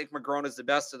clearly think McGrone is the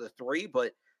best of the three,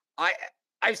 but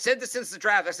I've said this since the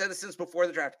draft. I've said this since before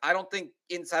the draft. I don't think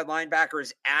inside linebacker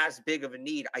is as big of a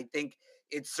need. I think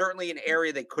it's certainly an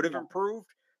area they could have improved,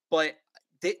 but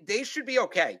they should be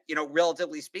okay,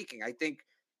 relatively speaking. I think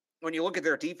when you look at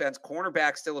their defense,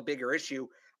 cornerback's still a bigger issue.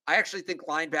 I actually think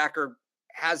linebacker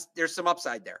there's some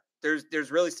upside there.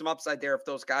 There's really some upside there if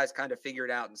those guys kind of figure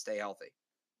it out and stay healthy.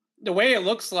 The way it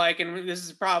looks like, and this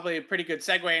is probably a pretty good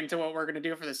segue into what we're going to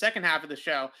do for the second half of the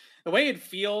show, the way it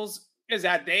feels is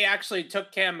that they actually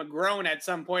took Cam McGrone at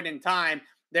some point in time,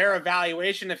 their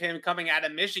evaluation of him coming out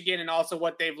of Michigan and also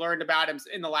what they've learned about him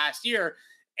in the last year,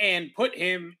 and put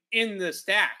him in the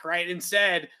stack, right? And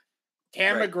said,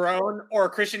 Cam McGrone or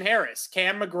Christian Harris,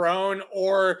 Cam McGrone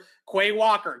or Quay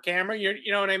Walker, Cameron,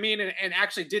 you know what I mean? And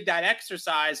actually did that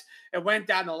exercise and went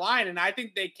down the line. And I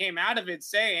think they came out of it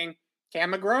saying,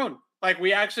 Cam McGrone, like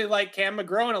we actually like Cam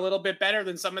McGrone a little bit better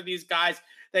than some of these guys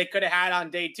they could have had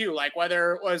on day two, like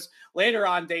whether it was later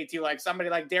on day two, like somebody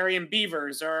like Darian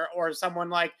Beavers or someone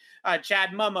like Chad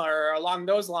Mumma or along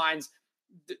those lines.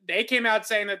 They came out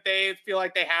saying that they feel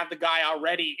like they have the guy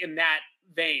already in that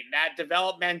vein, that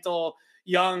developmental,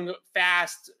 young,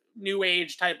 fast, new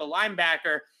age type of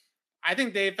linebacker. I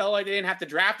think they felt like they didn't have to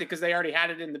draft it because they already had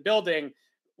it in the building.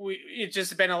 It's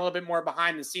just been a little bit more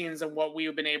behind the scenes than what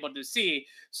we've been able to see.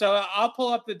 So I'll pull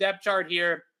up the depth chart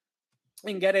here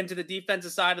and get into the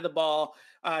defensive side of the ball.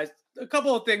 A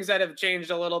couple of things that have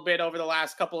changed a little bit over the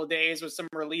last couple of days with some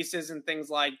releases and things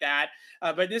like that.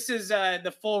 But this is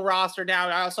the full roster now.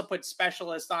 I also put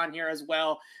specialists on here as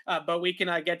well, but we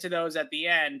can get to those at the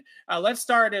end. Let's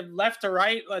start left to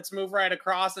right. Let's move right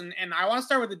across. And I want to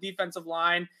start with the defensive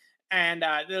line. And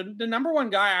the number one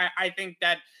guy, I think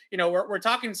that, we're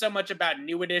talking so much about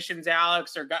new additions,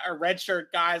 Alex, or redshirt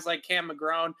guys like Cam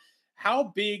McGrone.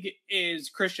 How big is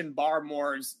Christian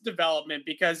Barmore's development?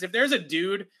 Because if there's a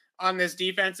dude on this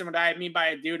defense, and what I mean by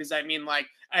a dude is I mean like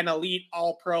an elite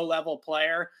all-pro level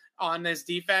player on this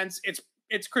defense,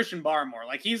 it's Christian Barmore.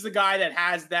 Like he's the guy that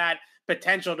has that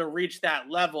potential to reach that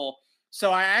level.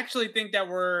 So I actually think that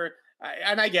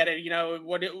and I get it,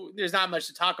 there's not much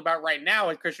to talk about right now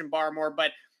with Christian Barmore,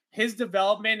 but his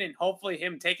development and hopefully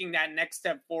him taking that next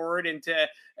step forward into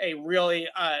a really,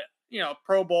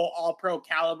 Pro Bowl, all-pro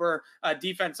caliber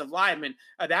defensive lineman,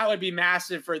 that would be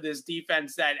massive for this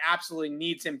defense that absolutely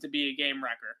needs him to be a game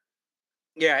wrecker.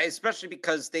 Yeah, especially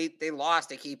because they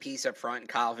lost a key piece up front in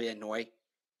Kyle Van Noy,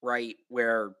 right,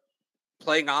 where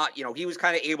playing on, he was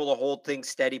kind of able to hold things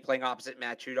steady, playing opposite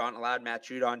Matt Judon, allowed Matt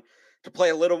Judon to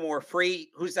play a little more free.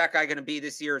 Who's that guy going to be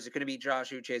this year? Is it going to be Josh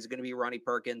Uche? Is it going to be Ronnie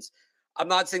Perkins? I'm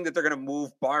not saying that they're going to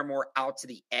move Barmore out to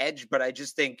the edge, but I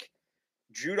just think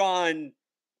Judon,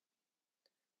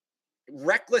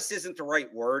 reckless isn't the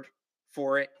right word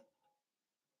for it,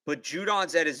 but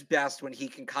Judon's at his best when he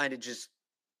can kind of just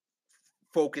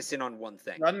focus in on one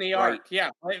thing. Run the arc,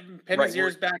 yeah. Pin his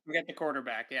ears back and get the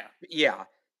quarterback, yeah. Yeah.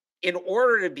 In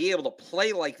order to be able to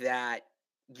play like that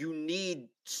you need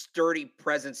sturdy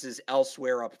presences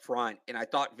elsewhere up front. And I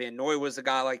thought Van Noy was a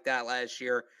guy like that last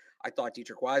year. I thought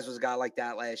Dietrich Wise was a guy like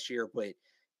that last year. But,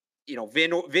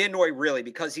 Van Noy really,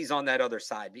 because he's on that other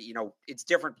side, it's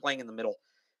different playing in the middle.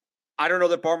 I don't know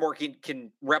that Barmore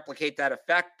can replicate that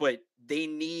effect, but they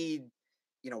need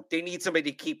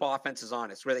somebody to keep offenses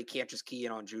honest where they can't just key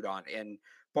in on Judon. And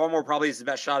Barmore probably is the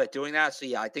best shot at doing that. So,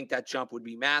 yeah, I think that jump would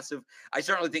be massive. I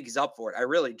certainly think he's up for it. I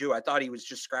really do. I thought he was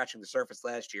just scratching the surface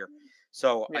last year.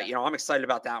 So, yeah. I'm excited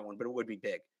about that one, but it would be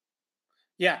big.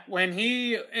 Yeah, when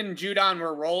he and Judon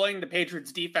were rolling, the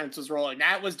Patriots defense was rolling.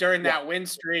 That was during that win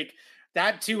streak,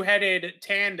 that two-headed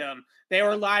tandem. They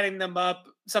were lining them up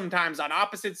sometimes on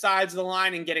opposite sides of the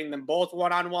line and getting them both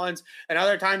one-on-ones. And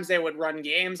other times they would run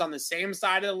games on the same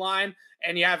side of the line.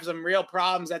 And you have some real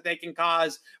problems that they can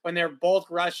cause when they're both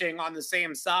rushing on the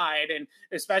same side. And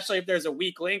especially if there's a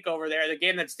weak link over there. The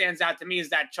game that stands out to me is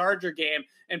that Charger game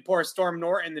and poor Storm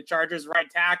Norton, the Chargers right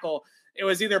tackle. It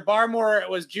was either Barmore or it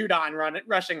was Judon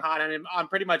rushing hot on him on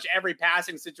pretty much every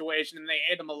passing situation, and they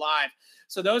ate him alive.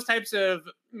 So those types of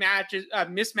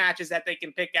mismatches that they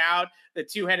can pick out, the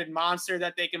two-headed monster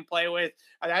that they can play with,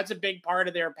 that's a big part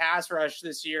of their pass rush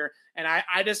this year. And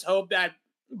I just hope that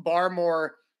Barmore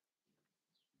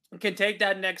can take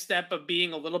that next step of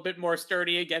being a little bit more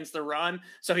sturdy against the run,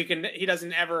 so he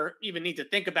doesn't ever even need to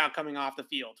think about coming off the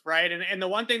field, right? And the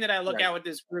one thing that I look at with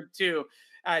this group too,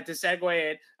 to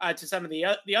segue it to some of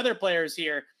the other players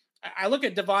here, I look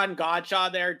at Davon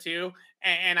Godchaux there too,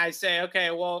 and I say,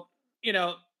 okay, well,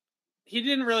 he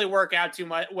didn't really work out too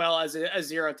much well as a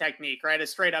zero technique, right? A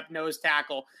straight up nose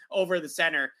tackle over the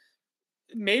center.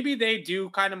 Maybe they do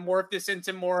kind of morph this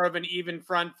into more of an even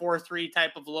front 4-3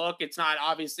 type of look. It's not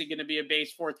obviously going to be a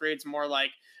base 4-3. It's more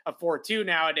like a 4-2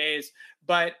 nowadays.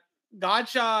 But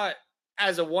Godchaux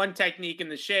as a one technique in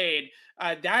the shade,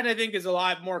 that I think is a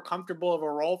lot more comfortable of a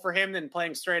role for him than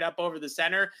playing straight up over the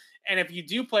center. And if you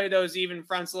do play those even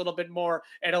fronts a little bit more,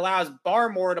 it allows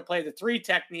Barmore to play the 3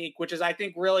 technique, which is, I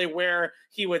think, really where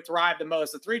he would thrive the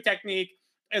most. The 3 technique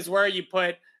is where you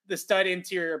put the stud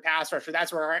interior pass rusher.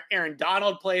 That's where Aaron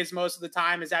Donald plays most of the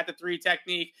time, is at the 3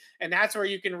 technique. And that's where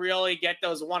you can really get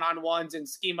those one-on-ones and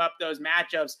scheme up those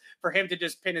matchups for him to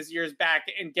just pin his ears back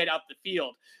and get up the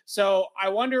field. So I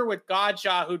wonder with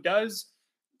Godchaux, who does,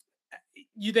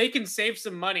 they can save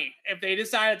some money. If they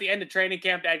decide at the end of training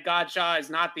camp that Godchaux is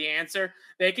not the answer,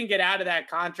 they can get out of that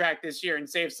contract this year and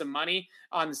save some money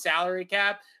on the salary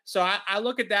cap. So I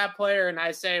look at that player and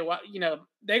I say, well,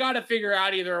 they got to figure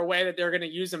out either a way that they're going to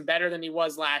use him better than he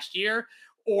was last year,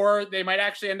 or they might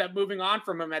actually end up moving on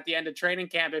from him at the end of training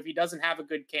camp if he doesn't have a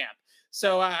good camp.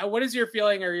 So what is your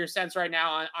feeling or your sense right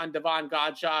now on Davon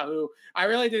Godchaux, who I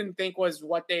really didn't think was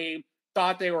what they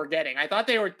thought they were getting? I thought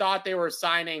they were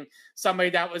signing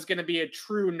somebody that was going to be a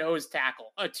true nose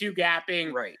tackle, a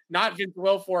 2-gapping, right, not Vince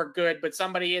Wilfork good, but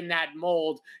somebody in that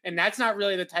mold. And that's not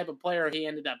really the type of player he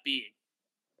ended up being.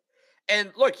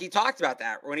 And look, he talked about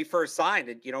that when he first signed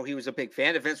it. He was a big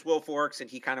fan of Vince Wilfork's, and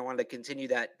he kind of wanted to continue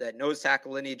that nose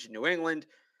tackle lineage in New England.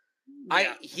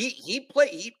 Yeah. He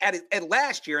played at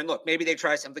last year, and look, maybe they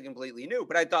try something completely new,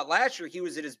 but I thought last year he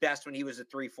was at his best when he was a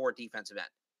 3-4 defensive end.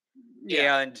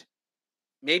 Yeah. And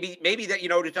maybe that,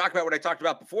 to talk about what I talked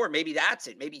about before, maybe that's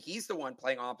it. Maybe he's the one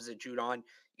playing opposite Judon.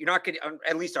 You're not going to,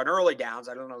 at least on early downs,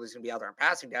 I don't know if he's going to be out there on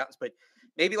passing downs, but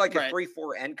maybe like a 3-4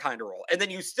 end kind of role. And then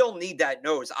you still need that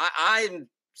nose.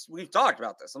 We've talked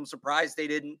about this. I'm surprised they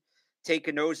didn't take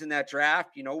a nose in that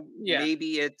draft.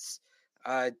 Maybe it's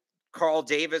Carl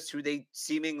Davis, who they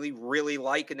seemingly really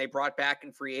like and they brought back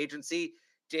in free agency.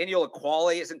 Daniel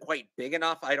Ekuale isn't quite big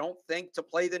enough, I don't think, to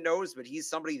play the nose, but he's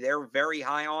somebody they're very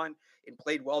high on and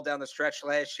played well down the stretch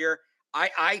last year.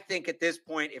 I think at this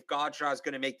point, if Godchaux is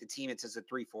going to make the team, it's as a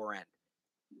 3-4 end.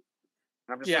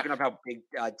 I'm just looking up how big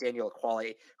Daniel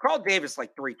Ekuale. Carl Davis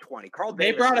like 320.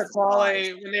 They brought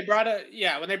Ekuale when they brought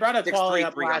Ekuale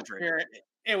up last year.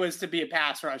 It was to be a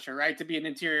pass rusher, right? To be an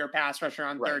interior pass rusher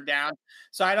on third down.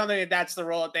 So I don't think that's the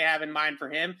role that they have in mind for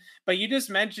him. But you just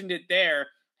mentioned it there.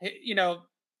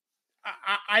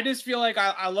 I just feel like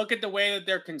I look at the way that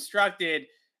they're constructed.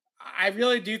 I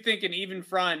really do think an even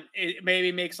front, it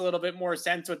maybe makes a little bit more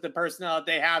sense with the personnel that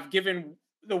they have, given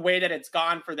the way that it's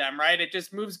gone for them, right? It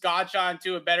just moves Godchaux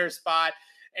into a better spot.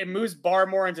 It moves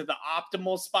Barmore into the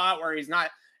optimal spot where he's not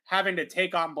having to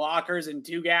take on blockers and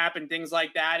 2-gap and things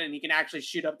like that, and he can actually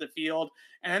shoot up the field.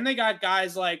 And then they got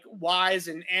guys like Wise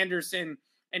and Anderson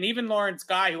and even Lawrence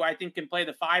Guy, who I think can play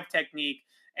the 5 technique.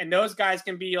 And those guys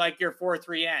can be like your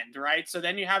 4-3 end, right? So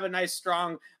then you have a nice,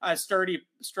 strong, sturdy,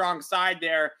 strong side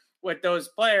there with those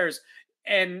players.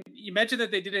 And you mentioned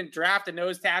that they didn't draft a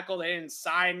nose tackle. They didn't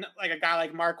sign like a guy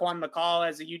like Marquand McCall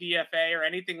as a UDFA or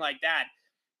anything like that.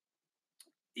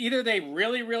 Either they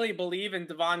really, really believe in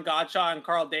Devon Gottschall and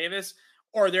Carl Davis,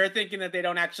 or they're thinking that they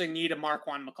don't actually need a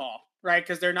Marquand McCall, right?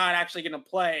 Because they're not actually going to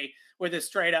play with a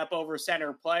straight up over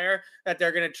center player, that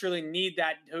they're going to truly need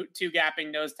that two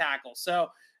gapping nose tackle. So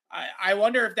I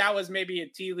wonder if that was maybe a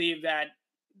tea leaf, that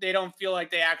they don't feel like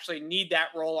they actually need that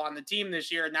role on the team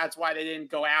this year. And that's why they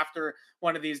didn't go after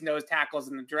one of these nose tackles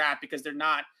in the draft, because they're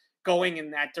not going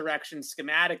in that direction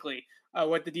schematically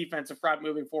with the defensive front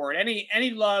moving forward.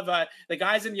 Any love, the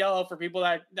guys in yellow, for people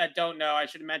that don't know, I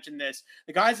should have mentioned this.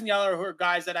 The guys in yellow who are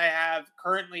guys that I have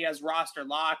currently as roster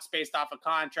locks based off a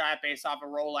contract, based off a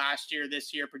role last year,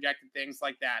 this year, projected things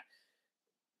like that.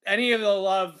 Any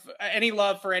love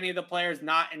for any of the players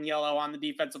not in yellow on the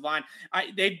defensive line?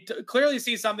 They clearly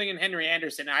see something in Henry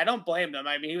Anderson. I don't blame them.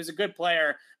 I mean, he was a good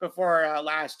player before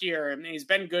last year, and he's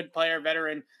been a good player,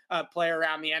 veteran player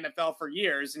around the NFL for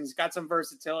years, and he's got some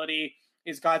versatility.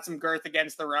 He's got some girth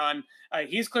against the run.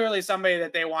 He's clearly somebody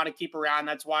that they want to keep around.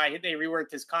 That's why they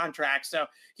reworked his contract. So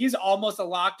he's almost a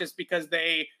lock, just because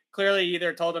they clearly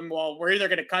either told him, well, we're either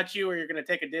going to cut you or you're going to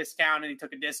take a discount, and he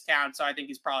took a discount. So I think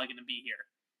he's probably going to be here.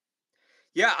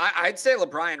 Yeah, I'd say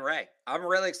LaBryan Ray. I'm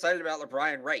really excited about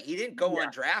LaBryan Ray. He didn't go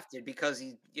undrafted because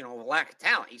he, lack of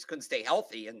talent. He couldn't stay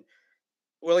healthy. And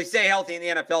will he stay healthy in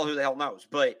the NFL? Who the hell knows?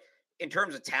 But in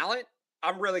terms of talent,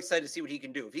 I'm really excited to see what he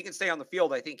can do. If he can stay on the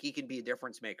field, I think he can be a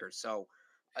difference maker. So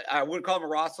I wouldn't call him a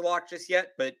roster lock just yet,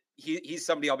 but he's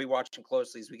somebody I'll be watching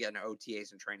closely as we get into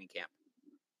OTAs and training camp.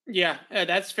 Yeah,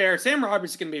 that's fair. Sam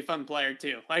Roberts is going to be a fun player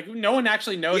too. Like, no one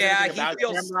actually knows anything about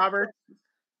Sam Roberts.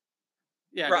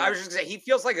 Yeah, right, I was just going to say, he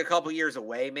feels like a couple years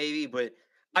away maybe, but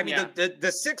I mean,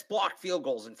 the 6 block field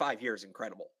goals in 5 years,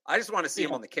 incredible. I just want to see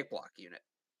him on the kick block unit.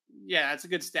 Yeah, that's a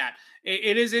good stat.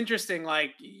 It is interesting.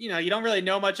 Like, you don't really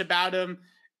know much about him.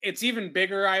 It's even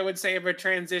bigger, I would say, of a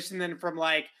transition than from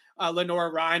like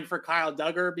Lenoir-Rhyne for Kyle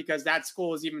Duggar, because that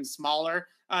school is even smaller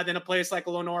than a place like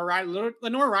Lenoir-Rhyne.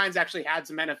 Lenoir-Rhyne's actually had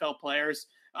some NFL players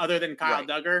other than Kyle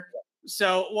Duggar.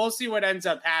 So we'll see what ends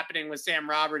up happening with Sam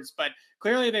Roberts, but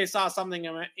clearly they saw something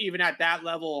even at that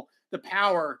level. The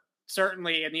power,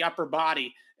 certainly, in the upper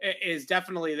body is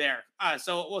definitely there.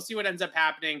 So we'll see what ends up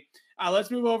happening.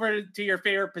 Let's move over to your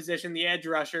favorite position, the edge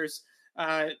rushers.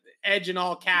 Edge in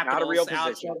all capitals. Not a real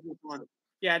position.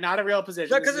 Yeah, not a real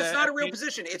position. Because it's not a real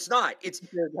position. It's not. It's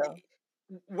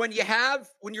when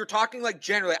you're talking like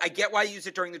generally, I get why you use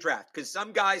it during the draft, because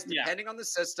some guys, depending on the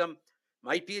system,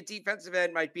 might be a defensive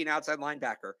end, might be an outside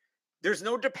linebacker. There's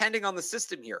no depending on the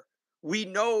system here. We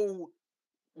know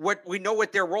what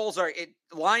their roles are.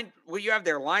 What you have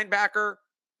there: linebacker,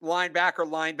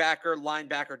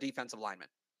 defensive lineman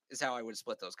is how I would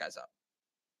split those guys up.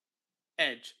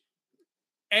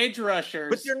 Edge rushers,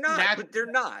 but they're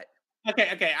not.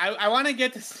 Okay. I want to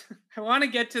get to I want to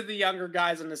get to the younger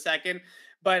guys in a second,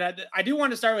 but I do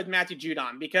want to start with Matthew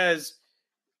Judon, because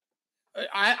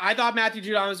I thought Matthew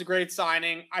Judon was a great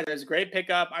signing. I thought it was a great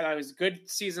pickup. I thought it was a good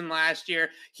season last year.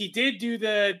 He did do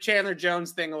the Chandler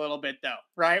Jones thing a little bit, though,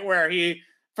 right? Where he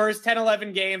first 10,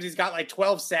 11 games, he's got like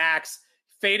 12 sacks,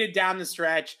 faded down the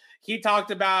stretch. He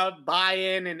talked about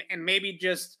buy-in and maybe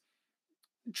just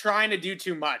trying to do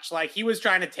too much. Like, he was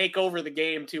trying to take over the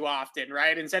game too often,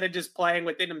 right? Instead of just playing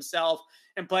within himself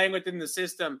and playing within the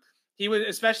system. He was,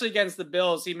 especially against the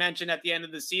Bills, he mentioned at the end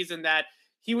of the season that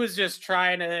he was just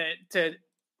trying to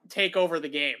take over the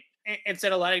game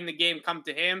instead of letting the game come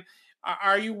to him.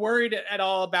 Are you worried at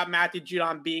all about Matthew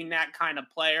Judon being that kind of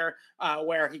player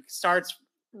where he starts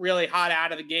really hot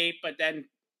out of the gate, but then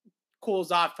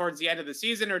cools off towards the end of the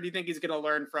season? Or do you think he's going to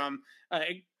learn from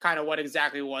kind of what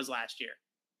exactly it was last year?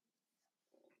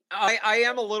 I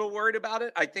am a little worried about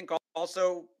it. I think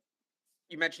also,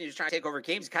 you mentioned he was trying to take over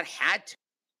games. He kind of had to.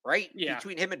 Right? Yeah.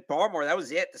 Between him and Barmore, that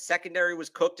was it. The secondary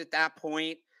was cooked at that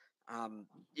point. The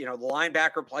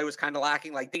linebacker play was kind of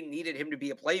lacking. Like, they needed him to be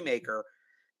a playmaker.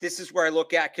 This is where I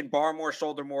look at, can Barmore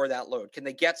shoulder more of that load? Can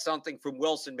they get something from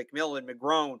Wilson, McMillan,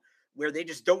 McGrone, where they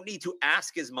just don't need to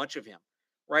ask as much of him?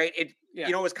 Right? It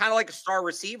was kind of like a star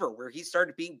receiver where he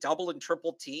started being double and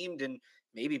triple teamed and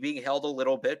maybe being held a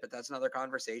little bit, but that's another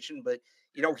conversation. But,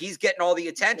 he's getting all the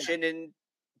attention and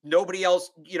nobody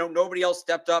else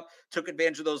stepped up, took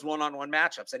advantage of those one-on-one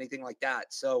matchups, anything like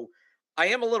that. So I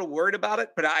am a little worried about it,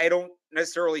 but I don't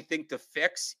necessarily think the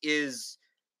fix is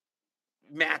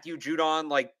Matthew Judon,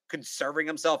 like, conserving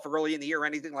himself early in the year or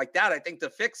anything like that. I think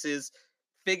the fix is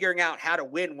figuring out how to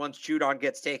win once Judon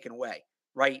gets taken away,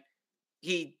 right?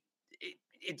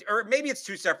 Or maybe it's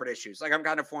two separate issues. Like, I'm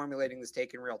kind of formulating this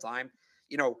take in real time.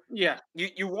 You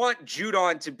want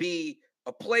Judon to be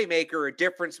a playmaker, a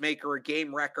difference maker, a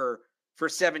game wrecker for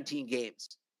 17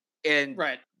 games. And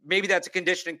maybe that's a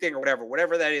conditioning thing or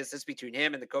whatever that is. That's between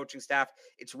him and the coaching staff.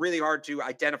 It's really hard to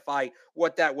identify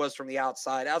what that was from the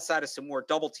outside. Outside of some more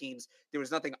double teams, there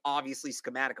was nothing obviously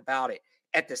schematic about it.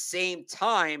 At the same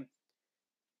time,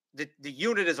 the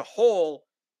unit as a whole,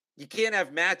 you can't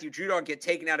have Matthew Judon get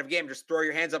taken out of a game. Just throw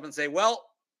your hands up and say, well,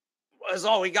 that's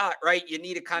all we got, right? You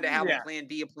need to kind of have a plan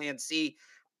B, a plan C.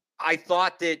 I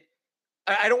thought that,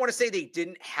 I don't want to say they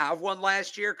didn't have one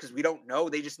last year because we don't know.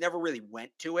 They just never really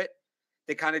went to it.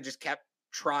 They kind of just kept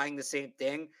trying the same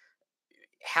thing.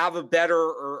 Have a better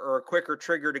or a quicker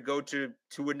trigger to go to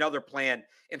another plan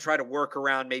and try to work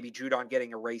around maybe Judon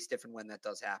getting erased if and when that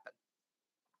does happen.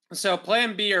 So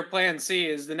plan B or plan C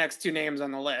is the next two names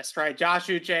on the list, right? Josh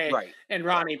Uche and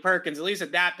Ronnie Perkins, at least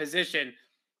at that position.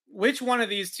 Which one of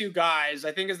these two guys,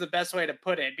 I think, is the best way to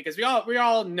put it? Because we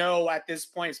all know at this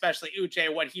point, especially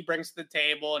Uche, what he brings to the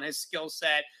table and his skill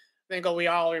set. I think we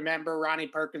all remember Ronnie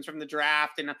Perkins from the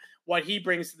draft and what he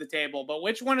brings to the table. But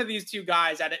which one of these two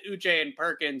guys, out of Uche and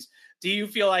Perkins, do you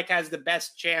feel like has the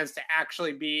best chance to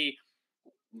actually be,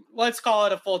 let's call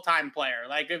it a full-time player,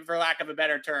 like for lack of a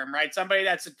better term, right? Somebody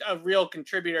that's a real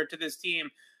contributor to this team.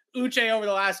 Uche over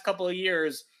the last couple of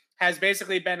years has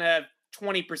basically been a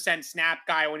 20% snap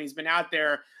guy when he's been out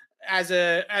there as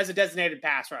a designated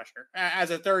pass rusher,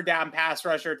 as a third down pass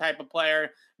rusher type of player,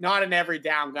 not an every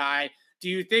down guy. Do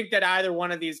you think that either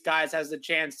one of these guys has the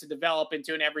chance to develop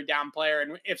into an every down player?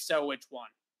 And if so, which one?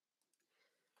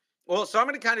 Well, so I'm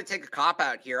going to kind of take a cop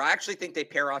out here. I actually think they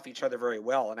pair off each other very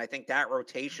well. And I think that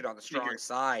rotation on the strong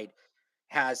side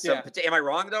has some, am I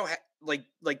wrong though?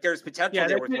 Like there's potential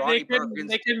there with Ronnie Perkins.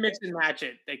 They could mix and match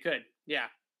it. They could. Yeah.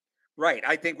 Right.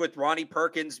 I think with Ronnie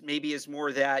Perkins, maybe is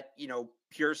more that,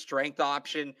 pure strength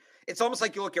option. It's almost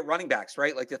like you look at running backs,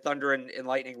 right? Like the Thunder and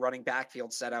Lightning running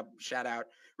backfield setup, shout out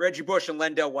Reggie Bush and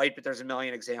Lendell White, but there's a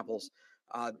million examples.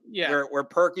 Where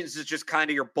Perkins is just kind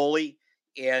of your bully.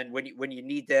 And when you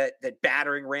need that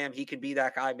battering ram, he can be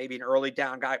that guy, maybe an early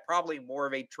down guy, probably more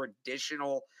of a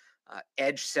traditional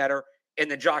edge setter. And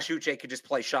then Josh Uche could just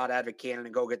play shot out of a cannon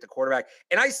and go get the quarterback.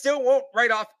 And I still won't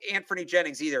write off Anfernee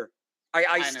Jennings either.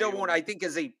 I still won't. I think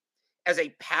as a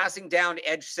passing down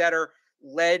edge setter,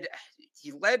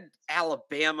 he led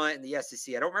Alabama in the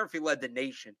SEC. I don't remember if he led the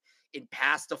nation in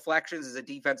pass deflections as a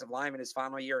defensive lineman his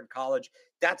final year in college.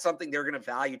 That's something they're going to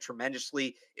value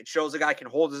tremendously. It shows a guy can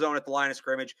hold his own at the line of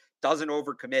scrimmage, doesn't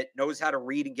overcommit, knows how to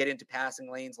read and get into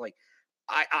passing lanes. Like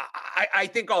I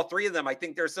think all three of them, I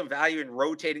think there's some value in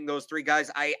rotating those three guys.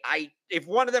 If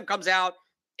one of them comes out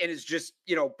and is just,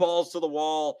 balls to the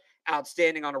wall,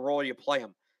 outstanding on a roll, you play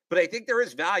them. But I think there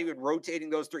is value in rotating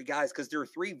those three guys because they're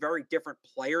three very different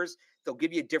players. They'll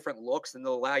give you different looks and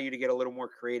they'll allow you to get a little more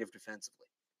creative defensively.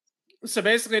 So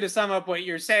basically, to sum up what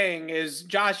you're saying is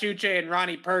Josh Uche and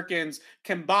Ronnie Perkins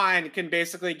combined can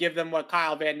basically give them what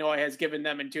Kyle Van Noy has given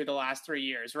them in the last 3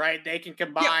 years, right? They can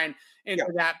combine into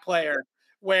that player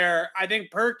where I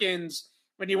think Perkins,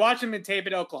 when you watch him in tape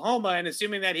at Oklahoma and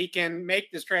assuming that he can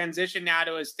make this transition now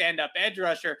to a stand-up edge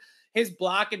rusher, his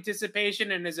block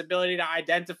anticipation and his ability to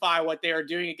identify what they are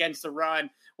doing against the run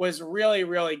was really,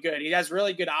 really good. He has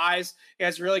really good eyes. He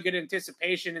has really good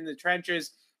anticipation in the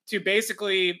trenches to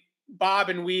basically bob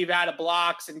and weave out of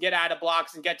blocks and get out of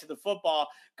blocks and get to the football.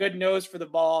 Good nose for the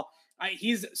ball.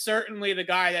 He's certainly the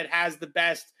guy that has the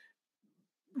best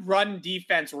run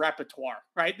defense repertoire,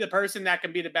 right? The person that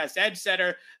can be the best edge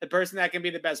setter, the person that can be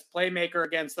the best playmaker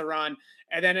against the run.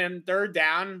 And then in third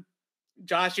down,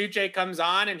 Josh Uche comes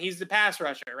on and he's the pass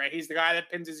rusher, right? He's the guy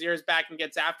that pins his ears back and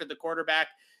gets after the quarterback.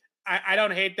 I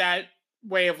don't hate that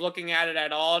way of looking at it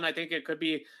at all. And I think it could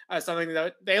be something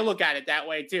that they look at it that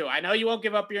way too. I know you won't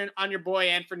give up on your boy,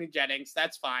 Anfernee Jennings.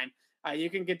 That's fine. You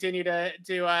can continue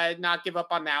to not give up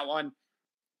on that one.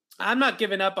 I'm not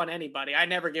giving up on anybody. I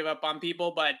never give up on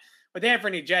people, but with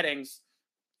Anfernee Jennings,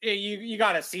 you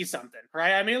got to see something,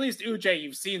 right? I mean, at least Uche,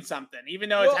 you've seen something, even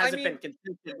though it hasn't been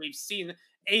consistent. We've seen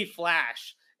a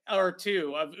flash or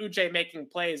two of Uche making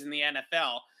plays in the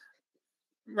NFL.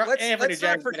 Let's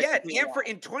not forget,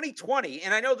 in 2020,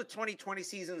 and I know the 2020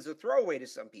 season is a throwaway to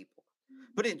some people,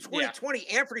 but in 2020,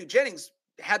 Anfernee Jennings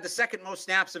had the second most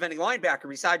snaps of any linebacker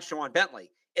besides Shawan Bentley,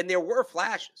 and there were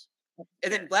flashes.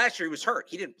 And then last year he was hurt;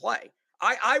 he didn't play.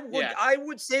 I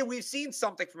would say we've seen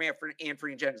something from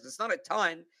Anfernee Jennings. It's not a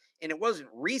ton, and it wasn't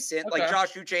recent like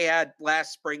Josh Uche had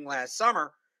last spring, last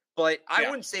summer. But I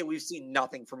wouldn't say we've seen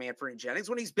nothing from Anfernee Jennings.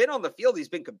 When he's been on the field, he's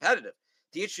been competitive.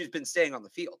 The issue's been staying on the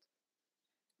field.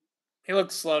 He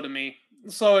looks slow to me.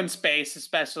 Slow in space,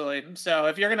 especially. So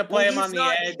if you're going to play him on the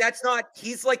edge.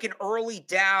 He's like an early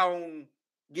down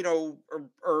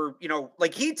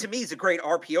like he to me is a great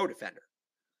RPO defender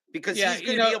because he's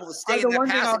going to be able to stay in the that one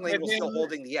thing I'll passing lane give while still him-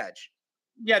 holding the edge.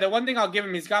 Yeah, the one thing I'll give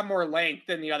him, he's got more length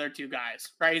than the other two guys,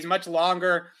 right? He's much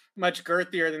longer, much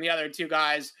girthier than the other two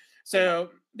guys. So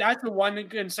that's the one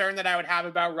concern that I would have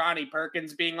about Ronnie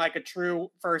Perkins being like a true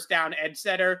first down edge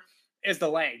setter is the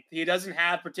length. He doesn't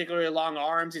have particularly long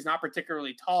arms. He's not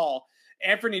particularly tall.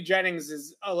 Anthony Jennings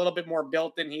is a little bit more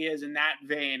built than he is in that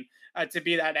vein to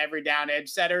be that every down edge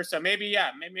setter. So maybe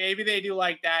they do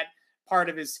like that part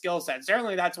of his skill set.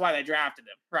 Certainly that's why they drafted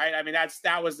him, right? I mean,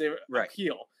 that was the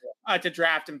appeal to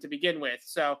draft him to begin with.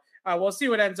 So we'll see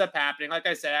what ends up happening. Like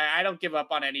I said, I don't give up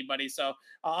on anybody. So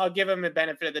I'll give him the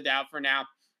benefit of the doubt for now.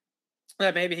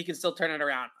 Maybe he can still turn it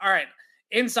around. All right.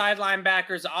 Inside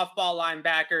linebackers, off-ball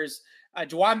linebackers.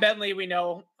 Juwan Bentley, we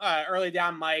know early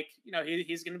down Mike,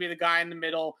 he's going to be the guy in the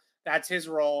middle. That's his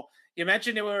role. You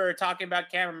mentioned that we were talking about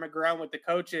Cameron McGrone with the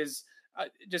coaches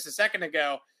just a second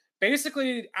ago.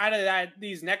 Basically, out of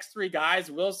these next three guys,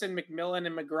 Wilson, McMillan,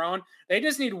 and McGrone, they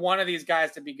just need one of these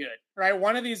guys to be good, right?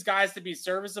 One of these guys to be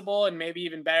serviceable and maybe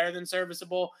even better than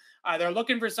serviceable. They're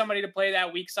looking for somebody to play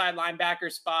that weak side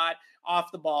linebacker spot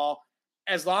off the ball.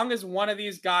 As long as one of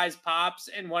these guys pops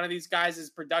and one of these guys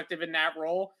is productive in that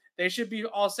role, they should be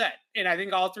all set. And I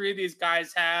think all three of these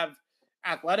guys have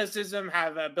athleticism,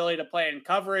 have the ability to play in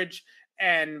coverage,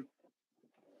 and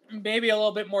maybe a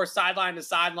little bit more sideline to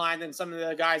sideline than some of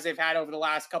the guys they've had over the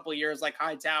last couple of years, like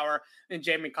Hightower and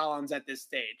Jamie Collins at this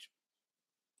stage.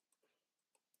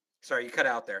 Sorry, you cut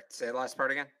out there. Say the last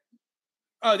part again.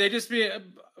 Oh, they just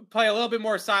play a little bit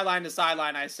more sideline to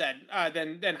sideline, I said,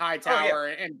 than Hightower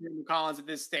and Jamie Collins at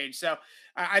this stage. So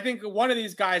I think one of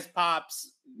these guys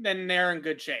pops, then they're in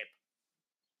good shape.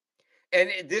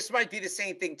 And this might be the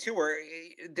same thing too, where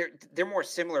they're more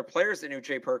similar players than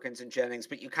Uche Perkins and Jennings,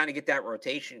 but you kind of get that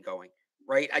rotation going,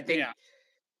 right? I think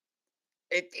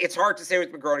it's hard to say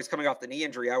with McGrone. He's coming off the knee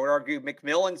injury. I would argue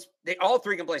all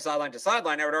three can play sideline to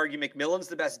sideline. I would argue McMillan's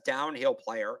the best downhill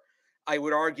player. I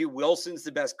would argue Wilson's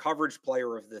the best coverage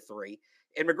player of the three,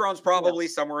 and McGrone's probably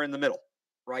somewhere in the middle,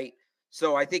 right?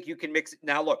 So I think you can mix it.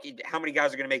 Now, look, how many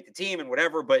guys are going to make the team and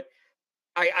whatever, but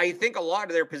I think a lot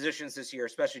of their positions this year,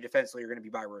 especially defensively, are going to be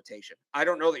by rotation. I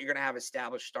don't know that you're going to have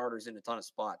established starters in a ton of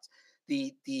spots.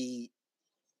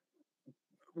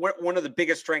 One of the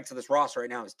biggest strengths of this roster right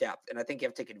now is depth, and I think you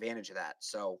have to take advantage of that.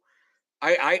 So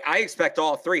I expect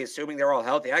all three, assuming they're all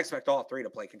healthy, I expect all three to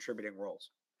play contributing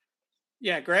roles.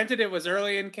 Yeah, granted, it was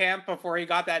early in camp before he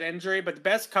got that injury, but the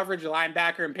best coverage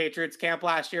linebacker in Patriots camp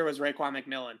last year was Raekwon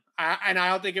McMillan. And I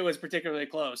don't think it was particularly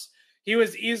close. He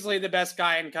was easily the best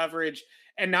guy in coverage,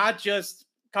 and not just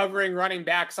covering running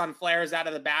backs on flares out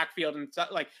of the backfield and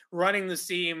like running the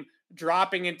seam,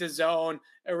 dropping into zone,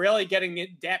 really getting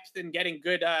depth and getting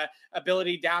good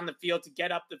ability down the field to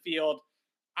get up the field.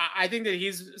 I think that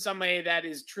he's somebody that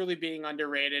is truly being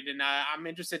underrated, and I'm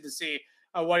interested to see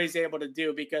what he's able to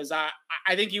do, because I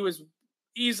think he was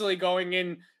easily going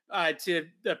in to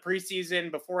the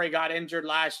preseason before he got injured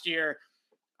last year.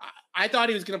 I thought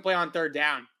he was going to play on third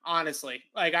down, honestly.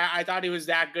 Like I thought he was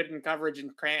that good in coverage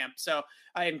in camp. So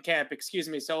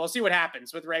So we'll see what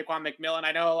happens with Raekwon McMillan.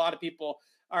 I know a lot of people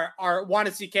are want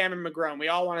to see Cameron McGrone. We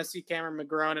all want to see Cameron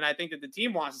McGrone, and I think that the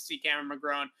team wants to see Cameron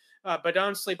McGrone. But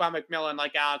don't sleep on McMillan,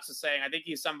 like Alex was saying. I think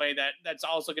he's somebody that's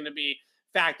also going to be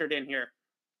factored in here.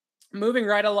 Moving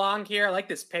right along here, I like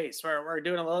this pace. We're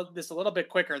doing a little bit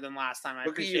quicker than last time. I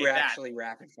appreciate that. Look at you actually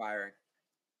rapid firing.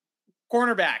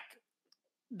 Cornerback.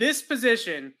 This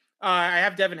position, I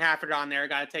have Devin Hafford on there.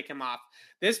 Got to take him off.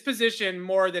 This position,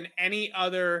 more than any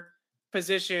other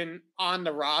position on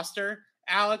the roster,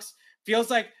 Alex, feels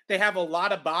like they have a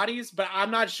lot of bodies, but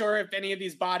I'm not sure if any of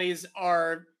these bodies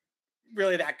are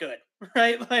really that good,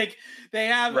 right? Like they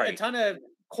have a ton of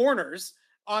corners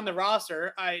on the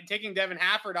roster. Taking Devin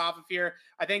Hafford off of here,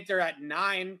 I think they're at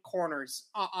 9 corners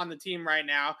on the team right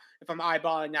now, if I'm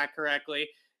eyeballing that correctly.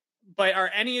 But are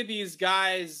any of these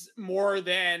guys more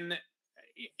than,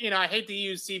 I hate to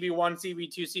use CB1,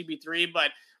 CB2, CB3, but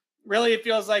really it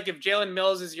feels like if Jalen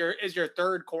Mills is your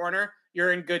third corner,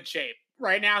 you're in good shape.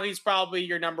 Right now, he's probably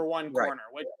your number one corner,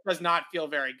 which does not feel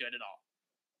very good at all.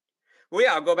 Well,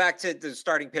 yeah, I'll go back to the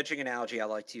starting pitching analogy I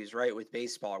like to use, right, with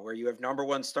baseball, where you have number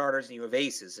one starters and you have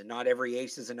aces, and not every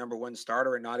ace is a number one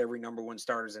starter, and not every number one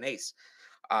starter is an ace.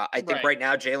 I think right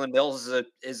now Jalen Mills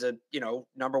is a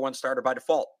number one starter by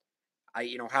default.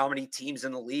 How many teams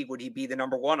in the league would he be the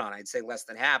number one on? I'd say less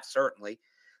than half, certainly.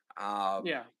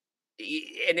 And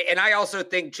I also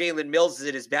think Jalen Mills is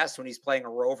at his best when he's playing a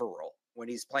rover role, when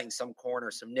he's playing some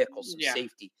corner, some nickel, some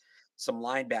safety, some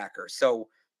linebacker. So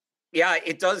Yeah,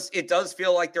 it does. It does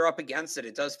feel like they're up against it.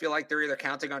 It does feel like they're either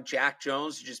counting on Jack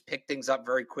Jones to just pick things up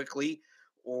very quickly,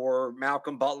 or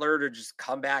Malcolm Butler to just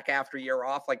come back after a year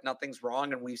off like nothing's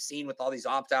wrong. And we've seen with all these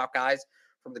opt-out guys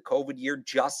from the COVID year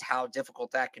just how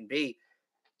difficult that can be.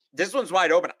 This one's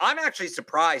wide open. I'm actually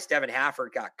surprised Devin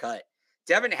Hafford got cut.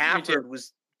 Devin Hafford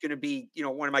was going to be,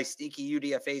 one of my sneaky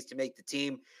UDFAs to make the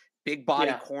team. Big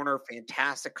body corner,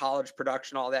 fantastic college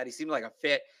production, all that. He seemed like a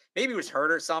fit. Maybe he was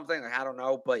hurt or something. I don't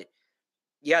know, but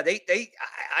yeah,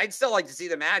 I'd still like to see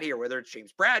them out here, whether it's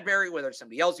James Bradbury, whether it's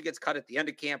somebody else who gets cut at the end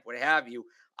of camp, what have you.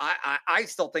 I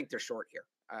still think they're short here,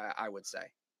 I would say.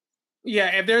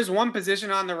 Yeah, if there's one position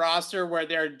on the roster where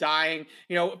they're dying,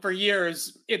 for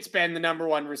years, it's been the number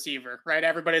one receiver, right?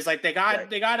 Everybody's like, they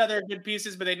got other good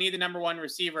pieces, but they need the number one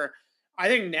receiver. I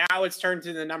think now it's turned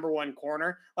to the number one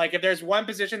corner. Like, if there's one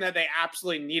position that they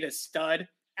absolutely need a stud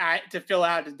to fill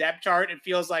out the depth chart, it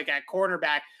feels like at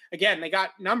cornerback. Again, they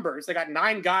got numbers. They got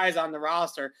 9 guys on the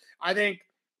roster. I think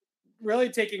really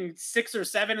taking 6 or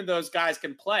 7 of those guys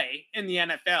can play in the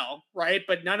NFL, right?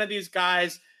 But none of these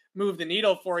guys move the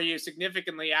needle for you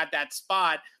significantly at that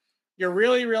spot. You're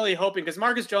really, really hoping, because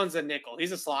Marcus Jones is a nickel.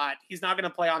 He's a slot. He's not going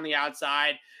to play on the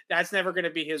outside. That's never going to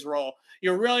be his role.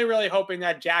 You're really, really hoping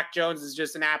that Jack Jones is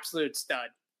just an absolute stud,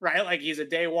 right? Like, he's a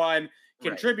day one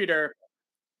contributor.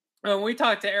 Right. When we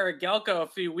talked to Eric Gelko a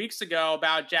few weeks ago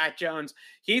about Jack Jones,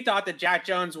 he thought that Jack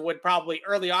Jones would probably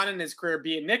early on in his career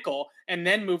be a nickel and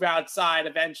then move outside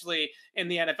eventually in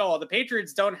the NFL. The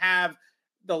Patriots don't have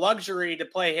the luxury to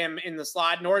play him in the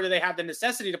slot, nor do they have the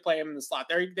necessity to play him in the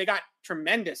slot. They got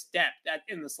tremendous depth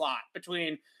in the slot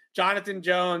between Jonathan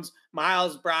Jones,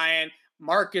 Miles Bryant,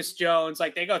 Marcus Jones.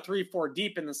 Like, they go 3-4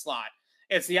 deep in the slot.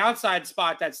 It's the outside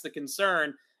spot that's the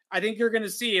concern. I think you're going to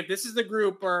see, if this is the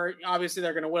group where obviously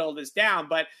they're going to whittle this down,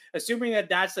 but assuming that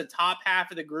that's the top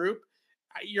half of the group,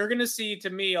 you're going to see, to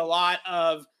me, a lot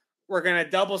of, we're going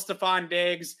to double Stephon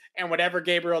Diggs, and whatever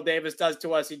Gabriel Davis does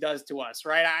to us, he does to us,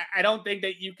 right? I don't think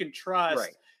that you can trust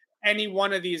any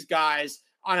one of these guys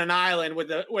on an island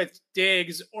with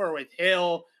Diggs or with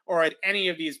Hill or with any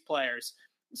of these players.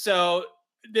 So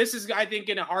this is, I think,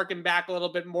 going to harken back a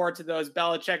little bit more to those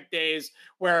Belichick days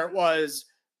where it was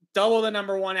double the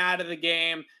number one out of the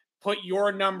game, put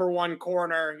your number one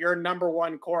corner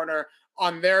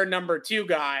on their number 2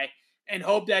 guy, and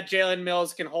hope that Jalen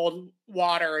Mills can hold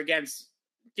water against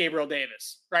Gabriel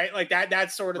Davis, right? Like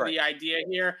that's sort of the idea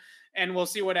here. And we'll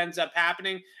see what ends up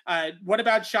happening. What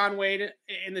about Shaun Wade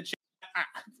in the chat?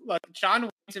 Look, Shaun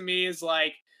Wade to me is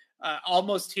like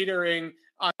almost teetering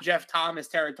on Jeff Thomas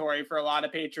territory for a lot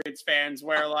of Patriots fans,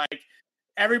 where like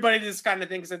everybody just kind of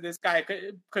thinks that this guy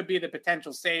could be the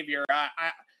potential savior.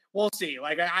 We'll see.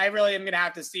 Like, I really am going to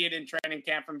have to see it in training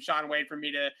camp from Shaun Wade for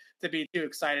me to be too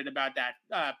excited about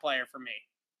that player for me.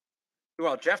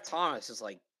 Well, Jeff Thomas is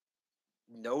like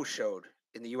no-showed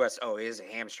in the U.S. Oh, he has a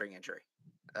hamstring injury.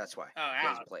 That's why he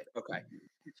hasn't played. Okay.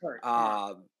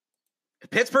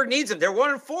 Pittsburgh needs him. They're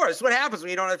 1-4. This is what happens when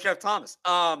you don't have Jeff Thomas.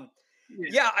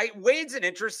 Wade's an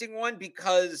interesting one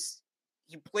because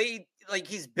he played like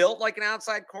he's built like an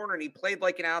outside corner, and he played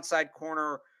like an outside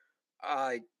corner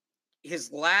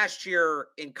his last year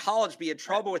in college. He had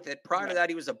trouble with it. Prior to that,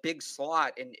 he was a big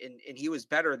slot, and he was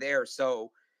better there.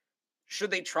 So should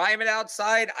they try him at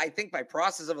outside? I think by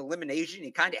process of elimination,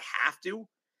 you kind of have to,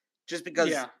 just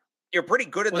because you're pretty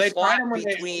good at the slot when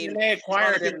they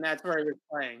acquired him, that's where he was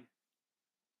playing.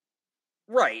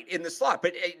 Right, in the slot.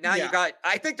 But now you got –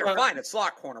 I think they're fine at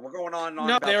slot corner. We're going on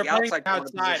no, about they were the outside corner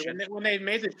position. When they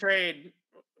made the trade,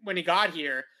 when he got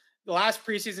here, the last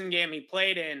preseason game he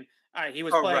played in, he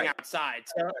was playing outside.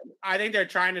 So I think they're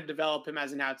trying to develop him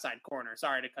as an outside corner.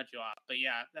 Sorry to cut you off. But,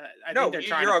 I think they're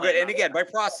trying to you're all good. And again, by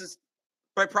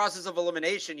process of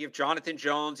elimination, you have Jonathan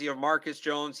Jones, you have Marcus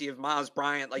Jones, you have Miles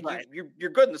Bryant. Like, you're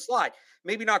good in the slot.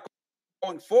 Maybe not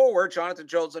going forward. Jonathan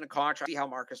Jones in a contract. See how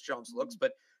Marcus Jones looks.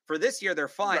 But for this year, they're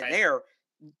fine there.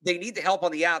 They need the help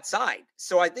on the outside.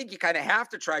 So I think you kind of have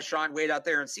to try Shaun Wade out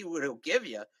there and see what he'll give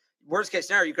you. Worst case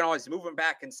scenario, you can always move him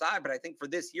back inside. But I think for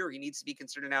this year, he needs to be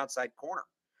considered an outside corner.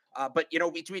 But,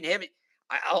 between him,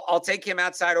 I'll take him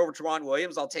outside over Juwan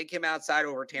Williams. I'll take him outside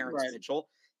over Terrence Mitchell.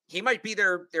 He might be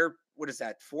their what is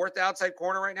that, 4th outside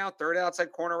corner right now, 3rd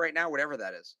outside corner right now, whatever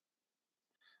that is.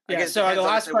 Yeah, so the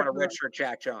last question, redshirt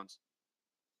Jack Jones.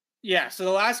 Yeah, so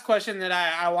the last question that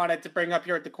I wanted to bring up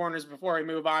here at the corners before we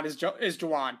move on is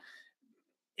Juwan.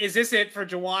 Is this it for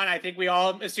Juwan? I think we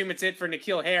all assume it's it for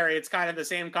N'Keal Harry. It's kind of the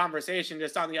same conversation,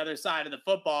 just on the other side of the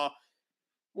football.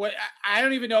 I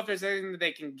don't even know if there's anything that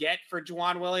they can get for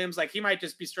Juwan Williams. Like, he might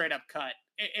just be straight up cut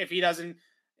if he doesn't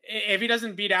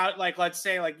beat out, like, let's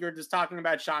say, like you're just talking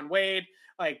about Shaun Wade.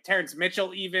 Like Terrence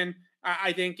Mitchell, even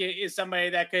I think is somebody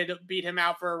that could beat him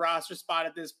out for a roster spot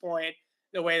at this point.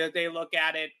 The way that they look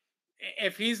at it,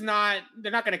 if he's not,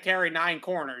 they're not going to carry 9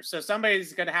 corners. So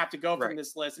somebody's going to have to go from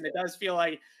this list. And it does feel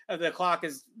like the clock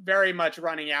is very much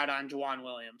running out on Juwan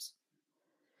Williams.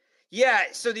 Yeah.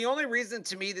 So the only reason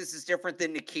to me this is different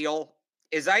than N'Keal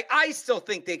is I still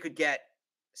think they could get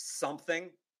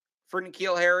something for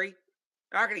N'Keal Harry.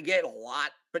 They're not going to get a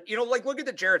lot, but like look at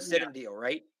the Jarrett Stidham deal,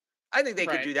 right? I think they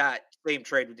could do that same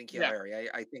trade with N'Keal Harry.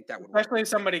 I think that would especially work. If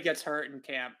somebody gets hurt in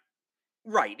camp.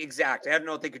 Right, exactly. I don't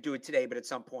know if they could do it today, but at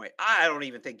some point, I don't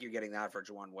even think you're getting that for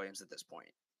Juwan Williams at this point.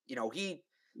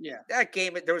 That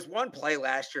game, there was one play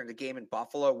last year in the game in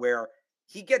Buffalo where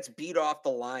he gets beat off the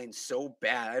line so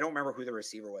bad. I don't remember who the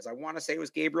receiver was. I want to say it was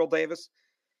Gabriel Davis.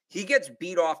 He gets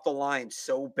beat off the line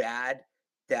so bad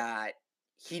that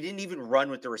he didn't even run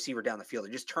with the receiver down the field.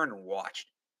 He just turned and watched.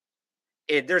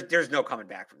 There's no coming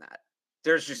back from that.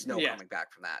 There's just no coming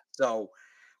back from that. So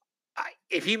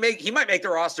if he might make the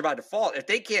roster by default. If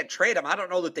they can't trade him, I don't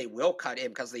know that they will cut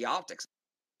him because of the optics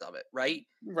of it, right?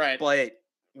 Right. But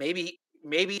maybe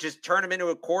just turn him into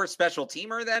a core special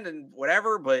teamer then and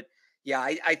whatever. But yeah,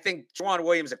 I think Juwan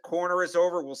Williams at corner is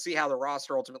over. We'll see how the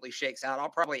roster ultimately shakes out. I'll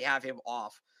probably have him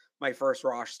off my first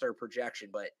roster projection,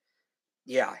 but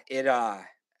yeah,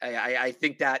 I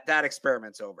think that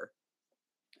experiment's over.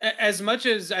 As much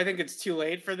as I think it's too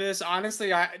late for this,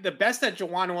 honestly, the best that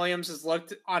Juwan Williams has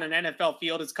looked on an NFL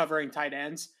field is covering tight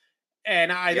ends.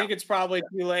 And I think it's probably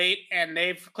too late. And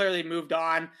they've clearly moved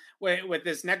on with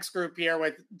this next group here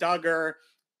with Duggar,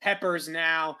 Peppers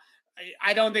now.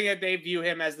 I don't think that they view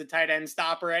him as the tight end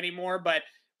stopper anymore, but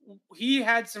he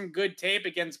had some good tape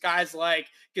against guys like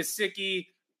Gesicki.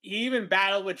 He even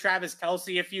battled with Travis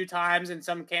Kelce a few times in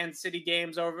some Kansas City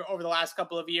games over the last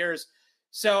couple of years.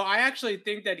 So I actually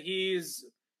think that he's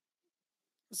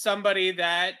somebody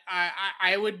that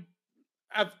I would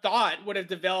have thought would have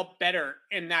developed better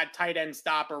in that tight end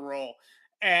stopper role.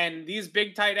 And these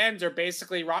big tight ends are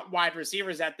basically wide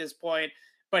receivers at this point,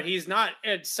 but he's not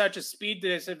at such a speed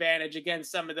disadvantage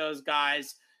against some of those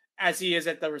guys as he is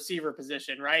at the receiver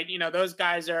position, right? Those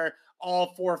guys are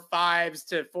all 4.5s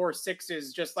to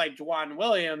 4.6s, just like Juwan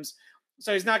Williams.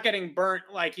 So he's not getting burnt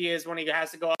like he is when he has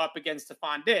to go up against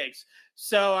Stephon Diggs.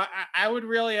 So I would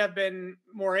really have been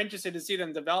more interested to see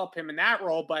them develop him in that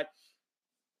role. But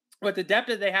with the depth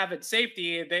that they have at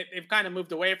safety, they've kind of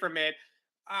moved away from it.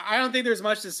 I don't think there's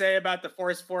much to say about the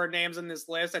first 4 names on this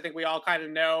list. I think we all kind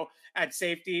of know at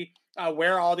safety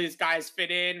where all these guys fit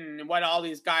in and what all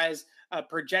these guys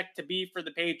project to be for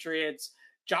the Patriots.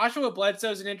 Joshua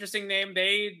Bledsoe is an interesting name.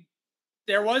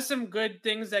 There was some good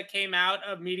things that came out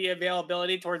of media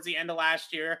availability towards the end of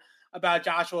last year about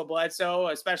Joshua Bledsoe,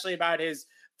 especially about his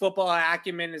football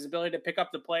acumen, his ability to pick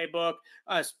up the playbook.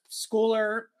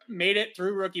 Schooler made it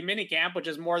through rookie minicamp, which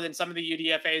is more than some of the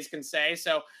UDFAs can say.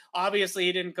 So obviously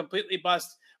he didn't completely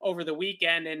bust over the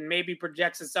weekend and maybe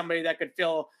projects as somebody that could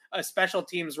fill a special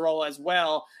teams role as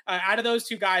well. Out of those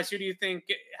 2 guys, who do you think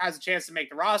has a chance to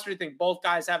make the roster? Do you think both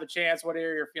guys have a chance? What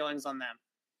are your feelings on them?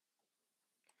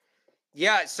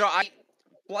 Yeah, so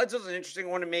Bledsoe's an interesting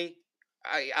one to me.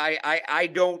 I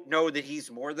don't know that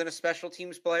he's more than a special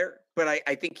teams player, but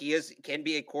I think he can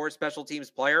be a core special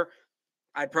teams player.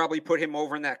 I'd probably put him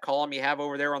over in that column you have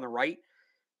over there on the right.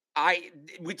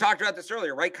 We talked about this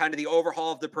earlier, right? Kind of the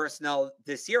overhaul of the personnel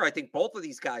this year. I think both of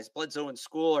these guys, Bledsoe and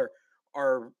Schooler,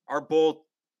 are both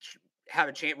have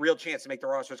a real chance to make the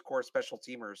roster as core special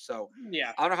teamers. So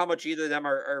yeah, I don't know how much either of them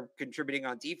are contributing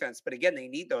on defense, but again, they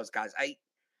need those guys.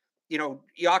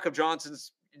 Jakob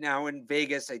Johnson's now in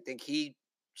Vegas. I think he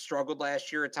struggled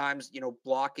last year at times,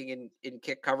 blocking in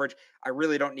kick coverage. I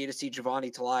really don't need to see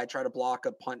Javani Talai try to block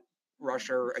a punt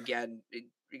rusher again.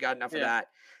 We got enough of that.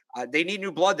 They need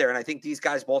new blood there, and I think these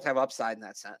guys both have upside in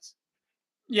that sense.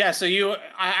 Yeah, so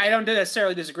I don't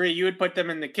necessarily disagree. You would put them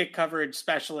in the kick coverage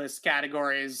specialist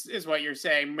category is what you're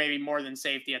saying, maybe more than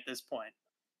safety at this point.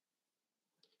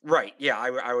 Right, yeah,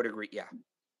 I would agree, yeah.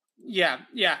 Yeah,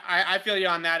 I feel you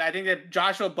on that. I think that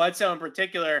Joshua Bledsoe in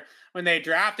particular, when they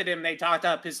drafted him, they talked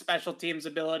up his special teams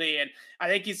ability. And I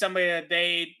think he's somebody that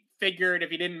they figured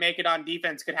if he didn't make it on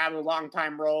defense could have a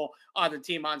long-time role on the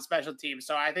team on special teams.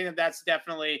 So I think that that's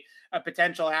definitely a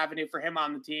potential avenue for him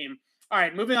on the team. All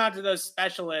right, moving on to those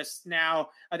specialists now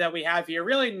that we have here.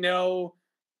 Really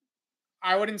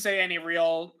I wouldn't say any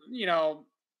real,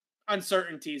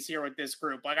 uncertainties here with this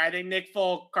group. Like I think Nick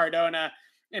Folk, Cardona,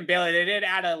 and Bailey, they did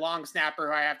add a long snapper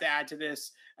who I have to add to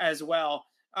this as well.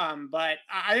 But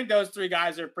I think those 3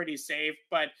 guys are pretty safe.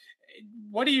 But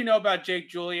what do you know about Jake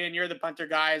Julian? You're the punter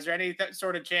guy. Is there any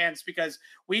sort of chance? Because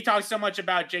we talk so much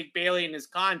about Jake Bailey and his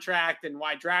contract and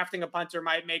why drafting a punter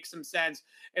might make some sense.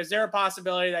 Is there a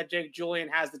possibility that Jake Julian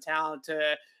has the talent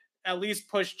to at least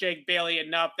push Jake Bailey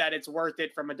enough that it's worth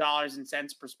it from a dollars and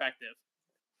cents perspective?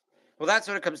 Well, that's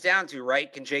what it comes down to,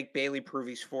 right? Can Jake Bailey prove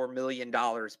he's $4 million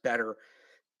better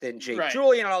than Jake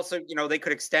Julian? Also, they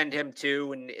could extend him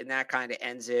too, and that kind of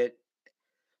ends it.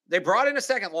 They brought in a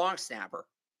second long snapper.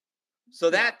 So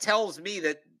that tells me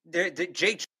that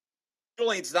Jake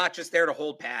Julian's not just there to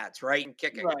hold pads, right? And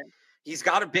kicking. Right. He's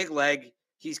got a big leg.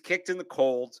 He's kicked in the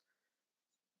cold.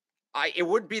 It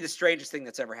would be the strangest thing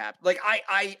that's ever happened. Like,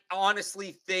 I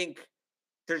honestly think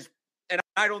and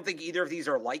I don't think either of these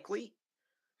are likely,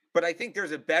 but I think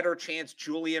there's a better chance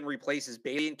Julian replaces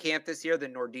Bailey in camp this year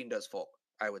than Nordin does Folk,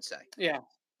 I would say. Yeah. What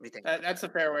do you think? That's a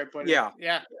fair way of putting it.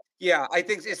 Yeah. Yeah, I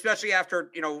think especially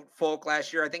after, Folk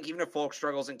last year, I think even if Folk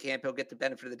struggles in camp, he'll get the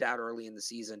benefit of the doubt early in the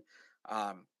season.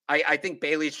 I think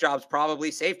Bailey's job's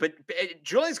probably safe, but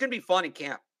Julian's going to be fun in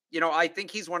camp. I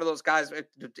think he's one of those guys to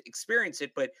experience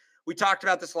it, but we talked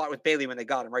about this a lot with Bailey when they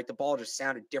got him, right? The ball just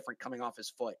sounded different coming off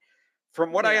his foot.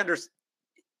 From what I understand,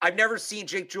 I've never seen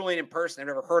Jake Julian in person. I've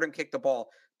never heard him kick the ball,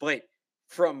 but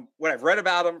from what I've read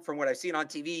about him, from what I've seen on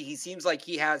TV, he seems like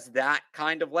he has that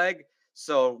kind of leg.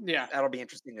 So that'll be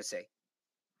interesting to see.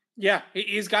 Yeah,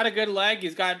 he's got a good leg.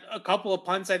 He's got a couple of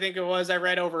punts, I think it was. I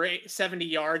read over 70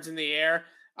 yards in the air.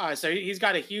 So he's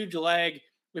got a huge leg.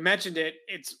 We mentioned it.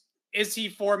 Is he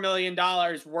 $4 million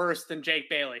worse than Jake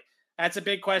Bailey? That's a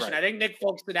big question. Right. I think Nick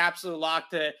Folk's an absolute lock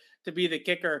to be the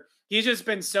kicker. He's just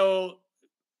been so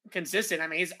consistent. I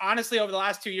mean, he's honestly over the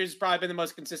last 2 years has probably been the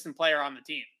most consistent player on the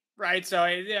team. Right. So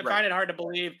I find it hard to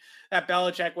believe that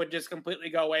Belichick would just completely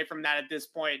go away from that at this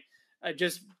point,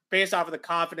 just based off of the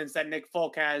confidence that Nick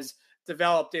Folk has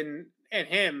developed in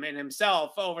him and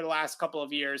himself over the last couple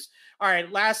of years. All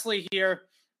right. Lastly here,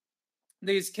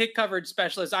 these kick coverage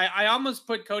specialists, I almost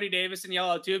put Cody Davis in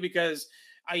yellow too, because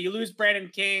you lose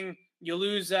Brandon King, you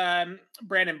lose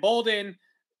Brandon Bolden.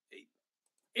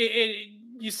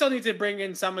 You still need to bring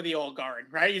in some of the old guard,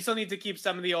 right? You still need to keep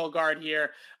some of the old guard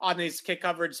here on these kick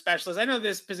coverage specialists. I know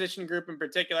this position group in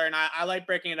particular, and I like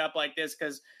breaking it up like this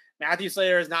because Matthew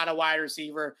Slater is not a wide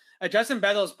receiver. Justin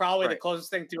Bethel is probably the closest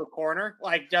thing to a corner.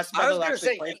 Like Justin Bethel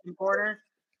actually plays in corner.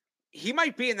 He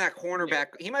might be in that cornerback.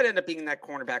 Yeah. He might end up being in that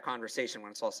cornerback conversation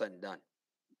when it's all said and done.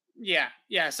 Yeah.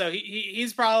 So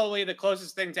he's probably the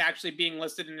closest thing to actually being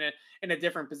listed in a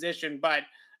different position. But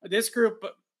this group,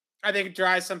 I think it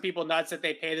drives some people nuts that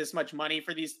they pay this much money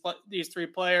for these three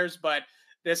players, but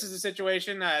this is a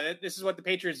situation. This is what the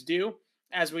Patriots do,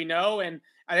 as we know, and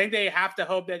I think they have to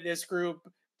hope that this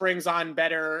group brings on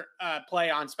better play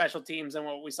on special teams than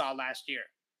what we saw last year.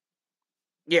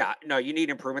 Yeah, no, you need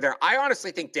improvement there. I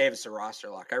honestly think Davis is a roster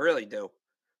lock. I really do.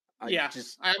 I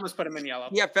almost put him in yellow.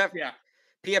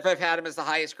 PFF had him as the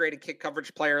highest graded kick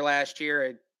coverage player last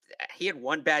year. He had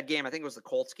one bad game. I think it was the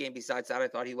Colts game. Besides that, I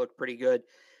thought he looked pretty good.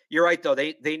 You're right, though.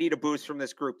 They need a boost from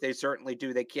this group. They certainly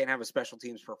do. They can't have a special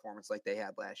teams performance like they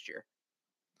had last year.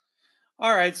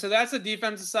 All right, so that's the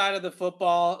defensive side of the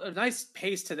football. A nice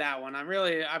pace to that one. I'm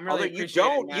really. Although you're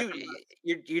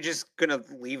just gonna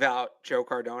leave out Joe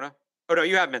Cardona. Oh no,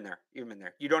 you have him in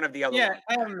there. You don't have the other. Yeah,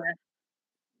 I have him there.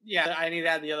 Yeah, I need to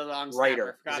add the other long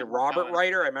Reiter. Is it Robert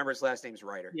Reiter? I remember his last name's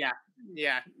Reiter.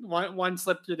 Yeah. One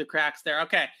slipped through the cracks there.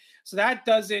 Okay, so that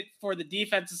does it for the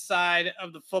defensive side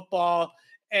of the football.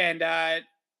 And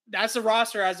that's the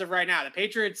roster as of right now. The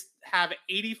Patriots have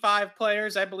 85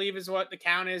 players, I believe is what the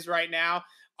count is right now,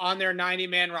 on their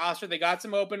 90-man roster. They got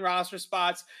some open roster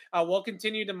spots. We'll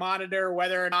continue to monitor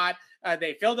whether or not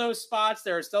they fill those spots.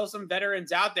 There are still some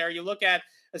veterans out there. You look at,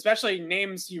 especially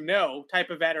names type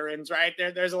of veterans, right?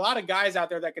 There's a lot of guys out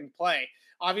there that can play.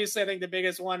 Obviously, I think the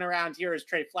biggest one around here is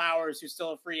Trey Flowers, who's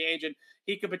still a free agent.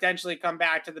 He could potentially come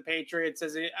back to the Patriots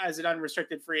as an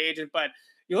unrestricted free agent, but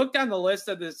you look down the list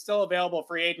of the still available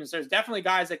free agents, there's definitely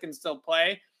guys that can still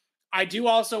play. I do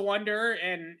also wonder,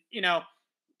 and,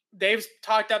 they've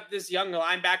talked up this young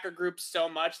linebacker group so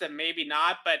much that maybe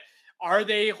not, but are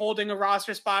they holding a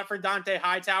roster spot for Dante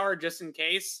Hightower just in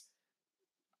case?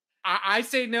 I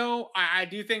say no. I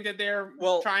do think that they're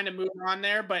trying to move on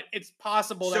there, but it's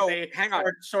possible that they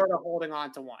are sort of holding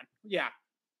on to one. Yeah.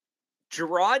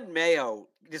 Gerard Mayo,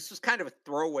 this was kind of a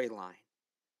throwaway line,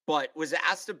 but was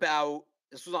asked about,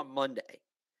 this was on Monday,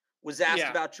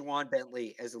 about Juwan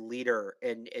Bentley as a leader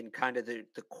and kind of the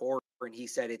core. And he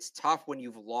said, it's tough when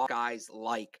you've lost guys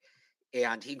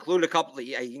and he included a couple,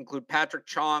 he included Patrick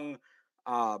Chung,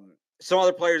 some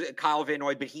other players, Kyle Van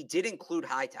Noy, but he did include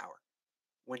Hightower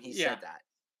when he said that.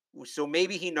 So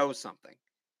maybe he knows something.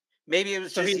 Maybe it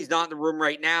was just he's not in the room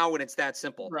right now and it's that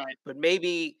simple. Right. But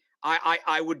maybe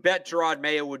I would bet Gerard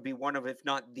Mayo would be one of, if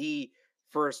not the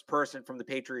first person from the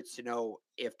Patriots to know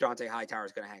if Dont'a Hightower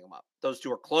is going to hang him up. Those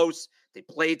two are close. They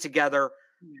played together.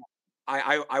 Yeah.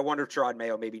 I wonder if Gerard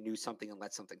Mayo maybe knew something and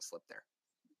let something slip there.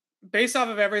 Based off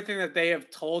of everything that they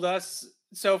have told us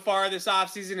so far this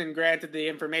offseason, and granted the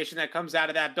information that comes out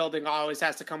of that building always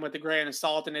has to come with a grain of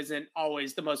salt and isn't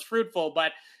always the most fruitful,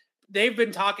 but they've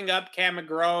been talking up Cam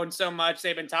McGrone so much.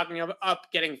 They've been talking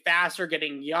up getting faster,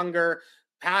 getting younger,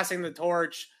 passing the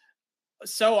torch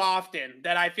so often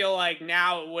that I feel like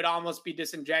now it would almost be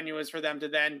disingenuous for them to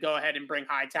then go ahead and bring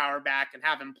Hightower back and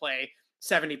have him play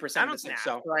 70% of the snaps,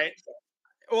 so. Right?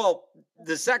 Well,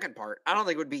 the second part, I don't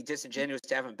think it would be disingenuous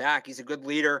to have him back. He's a good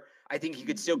leader. I think he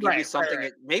could still give you something,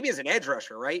 maybe as an edge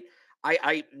rusher, right?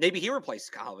 Maybe he replaces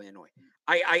Kyle Van Noy.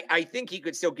 I think he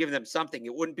could still give them something.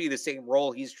 It wouldn't be the same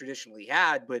role he's traditionally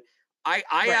had, but I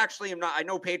actually am not. I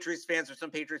know Patriots fans, or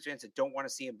some Patriots fans that don't want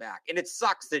to see him back. And it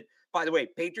sucks that, by the way,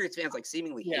 Patriots fans like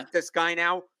seemingly hate this guy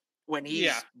now when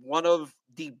he's one of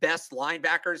the best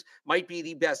linebackers, might be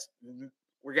the best.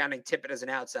 We're going to tip it as an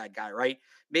outside guy, right?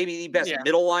 Maybe the best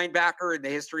middle linebacker in the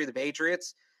history of the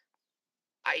Patriots.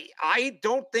 I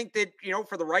don't think that,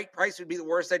 for the right price would be the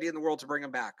worst idea in the world to bring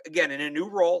him back. Again, in a new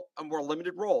role, a more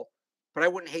limited role, but I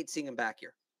wouldn't hate seeing him back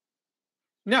here.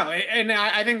 No, and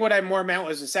I think what I more meant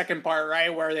was the second part,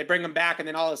 right? Where they bring him back and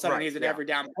then all of a sudden he's an every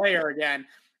down player again.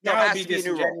 That would be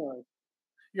disingenuous.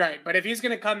 Right. But if he's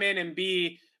going to come in and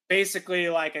be basically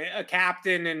like a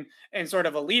captain and sort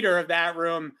of a leader of that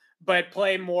room, but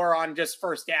play more on just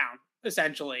first down,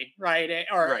 essentially, right?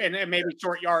 And maybe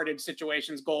short yardage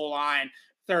situations, goal line,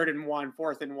 3rd and 1,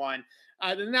 4th and 1,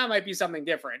 then that might be something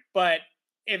different. But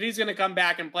if he's going to come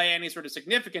back and play any sort of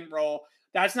significant role,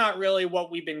 that's not really what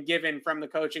we've been given from the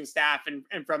coaching staff and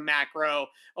from Matt Groh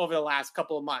over the last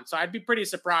couple of months. So I'd be pretty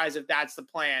surprised if that's the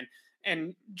plan.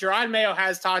 And Gerard Mayo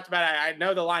has talked about it. I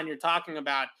know the line you're talking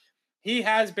about. He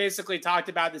has basically talked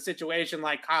about the situation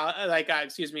Dont'a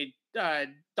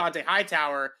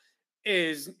Hightower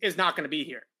is not going to be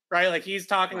here, right? Like he's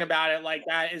talking about it like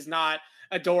that is not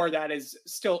a door that is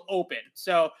still open.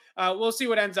 So we'll see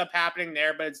what ends up happening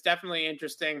there, but it's definitely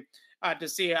interesting to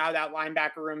see how that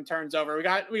linebacker room turns over. We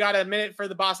got a minute for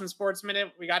the Boston Sports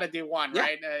Minute. We got to do one,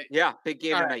 right? Big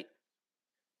game tonight.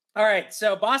 All right,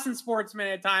 so Boston Sports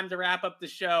Minute, time to wrap up the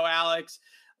show, Alex.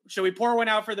 Should we pour one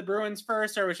out for the Bruins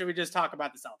first, or should we just talk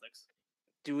about the Celtics?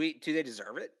 Do they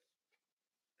deserve it?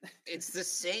 It's the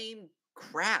same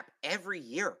crap every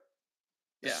year.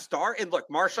 And look,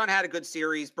 Marchand had a good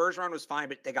series. Bergeron was fine,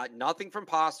 but they got nothing from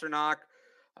Pasternak.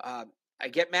 I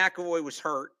get McAvoy was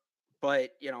hurt, but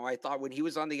I thought when he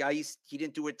was on the ice, he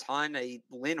didn't do a ton.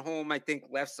 Lindholm, I think,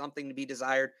 left something to be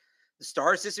desired. The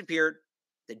stars disappeared.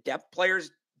 The depth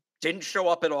players didn't show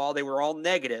up at all. They were all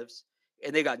negatives,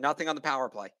 and they got nothing on the power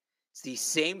play. It's the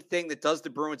same thing that does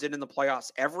the Bruins in the playoffs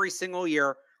every single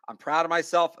year. I'm proud of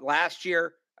myself. Last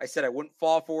year, I said I wouldn't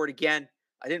fall for it again.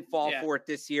 I didn't fall for it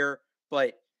this year.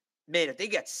 But, man, if they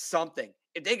get something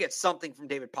from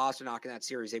David Pasternak in that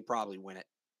series, they probably win it.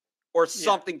 Or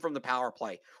something from the power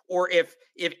play. Or if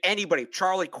anybody,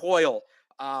 Charlie Coyle,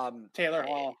 Taylor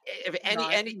Hall. If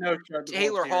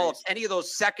Taylor Hall, if any of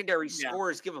those secondary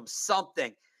scorers give them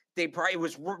something, it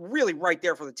was really right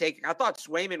there for the taking. I thought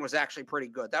Swayman was actually pretty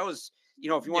good. That was,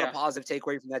 if you want a positive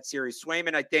takeaway from that series,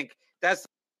 Swayman, I think that's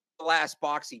the last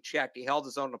box he checked. He held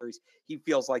his own. He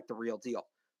feels like the real deal.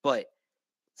 But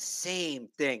same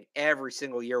thing every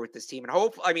single year with this team. And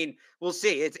we'll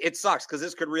see. It sucks because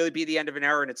this could really be the end of an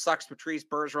era, and it sucks Patrice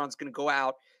Bergeron's going to go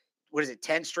out,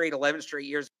 10 straight, 11 straight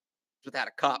years without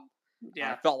a cup.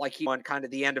 I felt like he won kind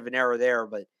of the end of an era there,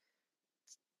 but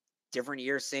different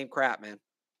years, same crap, man.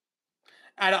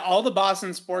 Out of all the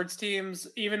Boston sports teams,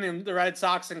 even in the Red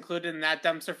Sox included in that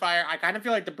dumpster fire, I kind of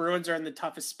feel like the Bruins are in the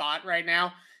toughest spot right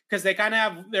now because they kind of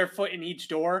have their foot in each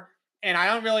door. And I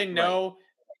don't really know.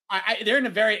 They're in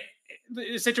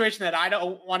a situation that I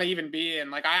don't want to even be in.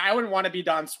 Like, I wouldn't want to be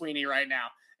Don Sweeney right now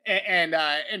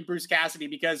and Bruce Cassidy,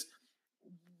 because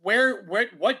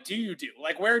what do you do?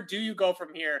 Like, where do you go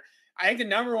from here? I think the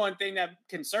number one thing that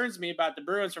concerns me about the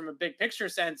Bruins from a big picture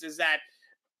sense is that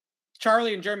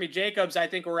Charlie and Jeremy Jacobs, I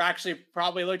think, were actually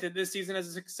probably looked at this season as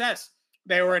a success.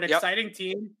 They were an exciting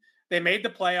team. They made the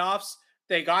playoffs.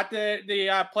 They got the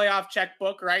playoff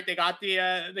checkbook, right? They got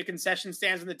the concession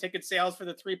stands and the ticket sales for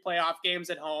the 3 playoff games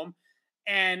at home.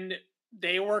 And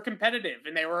they were competitive,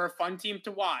 and they were a fun team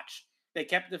to watch. They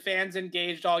kept the fans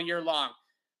engaged all year long.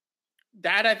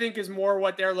 That, I think, is more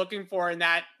what they're looking for in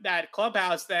that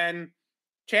clubhouse than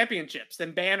championships,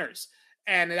 than banners.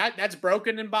 And that's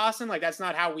broken in Boston. Like, that's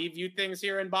not how we view things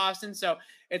here in Boston. So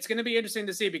it's going to be interesting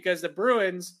to see, because the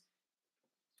Bruins,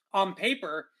 on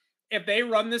paper, if they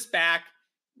run this back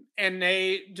and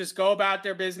they just go about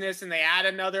their business and they add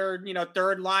another,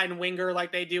 third line winger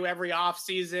like they do every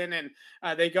offseason,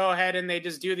 and they go ahead and they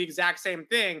just do the exact same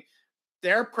thing,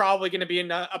 they're probably going to be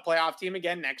in a playoff team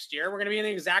again next year. We're going to be in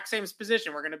the exact same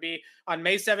position. We're going to be on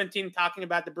May 17th talking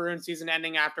about the Bruins season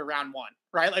ending after round 1,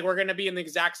 right? Like, we're going to be in the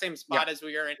exact same spot as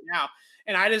we are in now.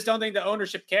 And I just don't think the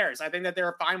ownership cares. I think that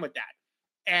they're fine with that.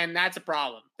 And that's a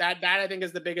problem. That I think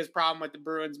is the biggest problem with the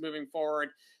Bruins moving forward.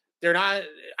 They're not,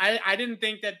 I didn't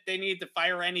think that they need to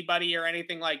fire anybody or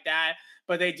anything like that,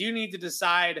 but they do need to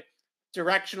decide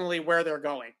directionally where they're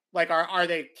going. Like, are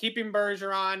they keeping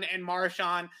Bergeron and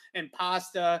Marchand and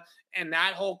Pasta and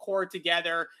that whole core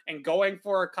together and going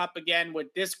for a cup again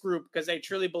with this group, because they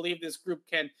truly believe this group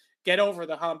can get over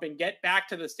the hump and get back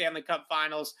to the Stanley Cup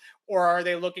Finals? Or are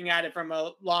they looking at it from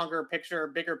a longer picture,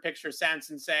 bigger picture sense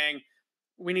and saying,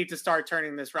 we need to start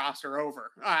turning this roster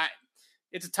over?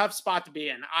 It's a tough spot to be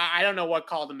in. I don't know what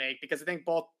call to make, because I think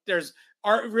there's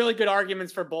really good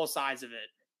arguments for both sides of it.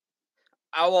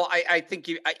 Well, I think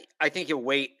you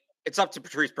wait. It's up to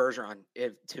Patrice Bergeron,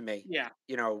 to me. Yeah.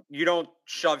 You don't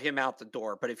shove him out the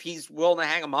door, but if he's willing to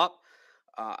hang him up,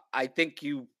 I think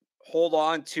you hold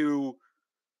on to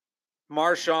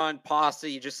Marchand, Pasta.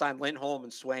 You just signed Lindholm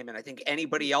and Swayman. I think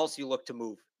anybody else you look to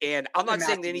move. And I'm not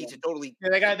saying they need to totally.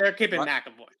 Yeah, they're keeping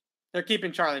McAvoy. They're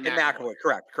keeping Charlie McAvoy.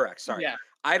 Correct. Sorry. Yeah.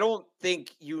 I don't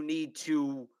think you need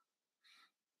to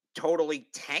totally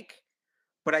tank,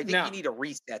 but I think you need a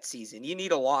reset season. You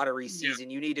need a lottery season.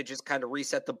 You need to just kind of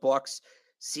reset the books,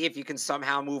 see if you can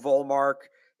somehow move Ullmark.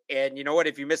 And you know what?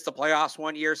 If you miss the playoffs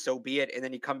one year, so be it. And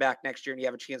then you come back next year and you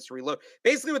have a chance to reload.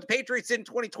 Basically what the Patriots did in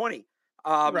 2020.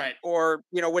 Right. Or,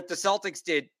 what the Celtics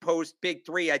did post Big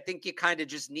Three. I think you kind of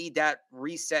just need that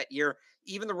reset year.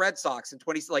 Even the Red Sox in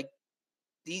 20, like,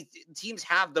 these teams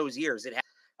have those years.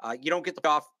 You don't get the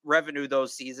off revenue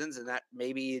those seasons, and that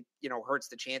maybe, hurts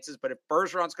the chances. But if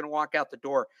Bergeron's going to walk out the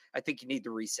door, I think you need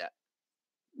the reset.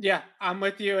 Yeah, I'm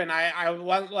with you. And I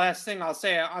one last thing I'll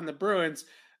say on the Bruins,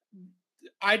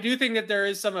 I do think that there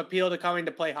is some appeal to coming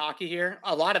to play hockey here.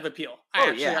 A lot of appeal.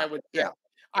 I would say. Yeah.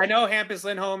 I know Hampus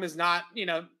Lindholm is not,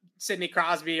 Sidney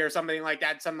Crosby or something like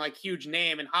that, some like huge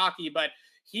name in hockey, but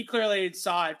he clearly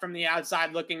saw it from the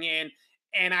outside looking in.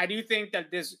 And I do think that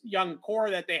this young core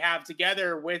that they have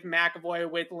together with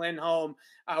McAvoy, with Lindholm,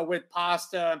 with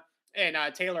Pasta and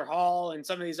Taylor Hall and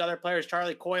some of these other players,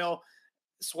 Charlie Coyle,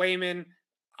 Swayman,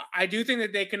 I do think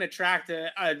that they can attract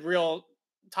a real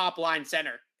top line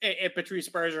center if Patrice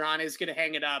Bergeron is going to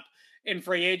hang it up in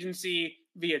free agency,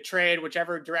 via trade,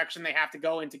 whichever direction they have to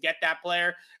go in to get that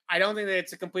player. I don't think that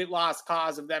it's a complete lost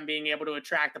cause of them being able to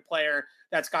attract a player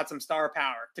that's got some star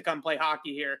power to come play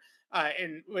hockey here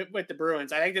with the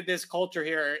Bruins. I think that this culture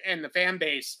here and the fan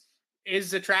base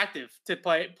is attractive to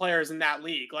players in that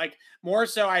league. Like, more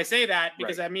so, I say that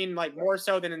because I mean, like, more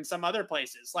so than in some other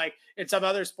places, like in some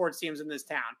other sports teams in this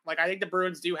town. Like, I think the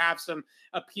Bruins do have some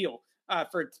appeal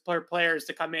for players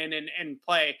to come in and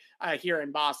play here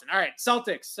in Boston. All right,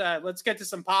 Celtics, let's get to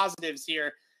some positives here.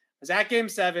 I was at Game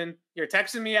 7. You're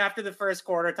texting me after the first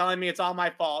quarter telling me it's all my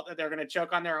fault that they're going to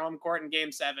choke on their home court in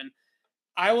Game 7.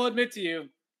 I will admit to you,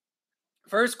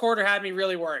 first quarter had me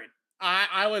really worried.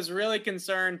 I was really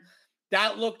concerned.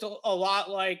 That looked a lot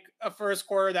like a first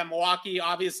quarter that Milwaukee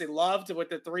obviously loved, with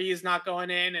the threes not going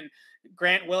in, and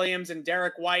Grant Williams and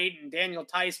Derek White and Daniel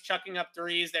Tice chucking up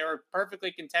threes. They were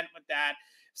perfectly content with that.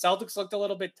 Celtics looked a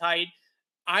little bit tight.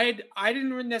 I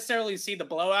didn't necessarily see the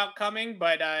blowout coming,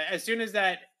 but as soon as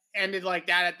that ended like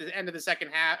that at the end of the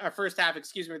first half,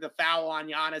 the foul on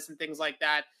Giannis and things like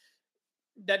that,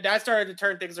 that started to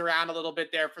turn things around a little bit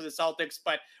there for the Celtics.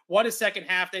 But what a second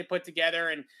half they put together.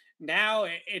 And now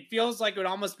it feels like it would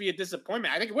almost be a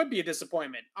disappointment. I think it would be a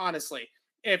disappointment, honestly,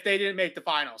 if they didn't make the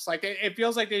finals. Like, it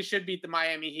feels like they should beat the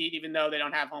Miami Heat, even though they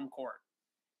don't have home court.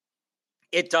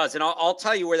 It does. And I'll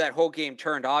tell you where that whole game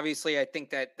turned. Obviously, I think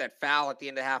that foul at the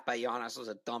end of the half by Giannis was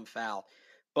a dumb foul.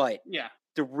 But yeah,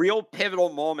 the real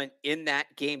pivotal moment in that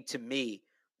game to me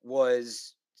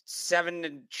was 7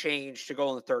 and change to go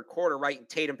in the third quarter, right? And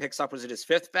Tatum picks up, was it his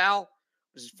fifth foul? It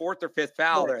was his fourth or fifth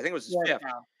foul there. I think it was his fifth.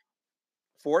 Foul.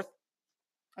 Fourth?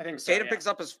 I think so. Tatum picks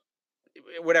up his,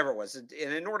 whatever it was, an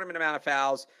inordinate amount of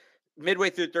fouls midway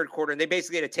through the third quarter, and they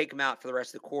basically had to take him out for the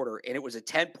rest of the quarter. And it was a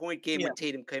 10-point game when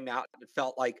Tatum came out. It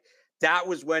felt like that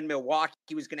was when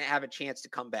Milwaukee was going to have a chance to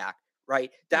come back, right?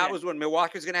 That was when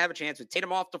Milwaukee was going to have a chance with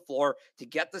Tatum off the floor to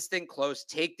get this thing close,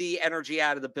 take the energy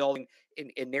out of the building,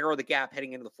 and narrow the gap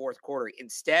heading into the fourth quarter.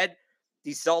 Instead,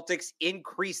 the Celtics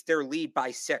increased their lead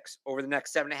by 6 over the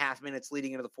next 7.5 minutes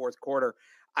leading into the fourth quarter.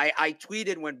 I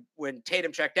tweeted when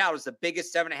Tatum checked out, it was the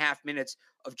biggest 7.5 minutes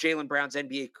of Jaylen Brown's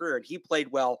NBA career, and he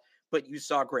played well, but you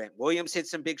saw Grant Williams hit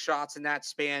some big shots in that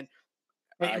span.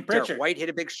 Derek White hit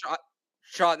a big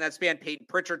shot in that span. Peyton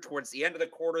Pritchard towards the end of the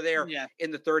quarter there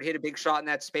in the third hit a big shot in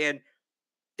that span.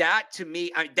 That to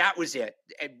me, that was it.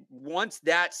 And once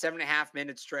that 7.5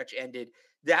 minute stretch ended,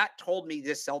 that told me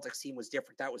this Celtics team was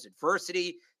different. That was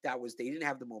adversity. That was, they didn't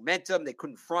have the momentum. They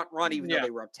couldn't front run, even though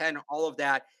they were up 10, all of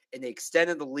that. And they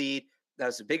extended the lead. That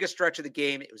was the biggest stretch of the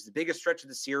game. It was the biggest stretch of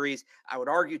the series. I would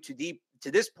argue to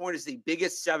this point is the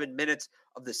biggest 7 minutes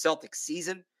of the Celtics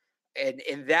season.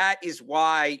 And that is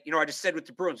why, I just said with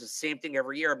the Bruins, the same thing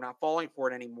every year. I'm not falling for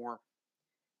it anymore.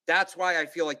 That's why I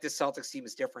feel like this Celtics team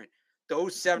is different.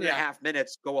 Those 7.5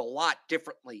 minutes go a lot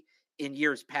differently in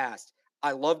years past.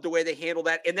 I love the way they handle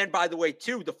that. And then, by the way,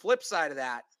 too, the flip side of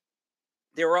that,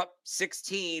 they're up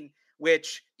 16,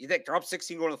 which you think they're up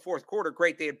 16 going to the fourth quarter.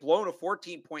 Great. They had blown a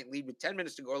 14-point lead with 10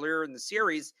 minutes to go earlier in the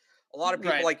series. A lot of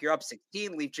people like, you're up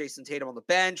 16, leave Jason Tatum on the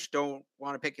bench, don't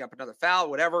want to pick up another foul,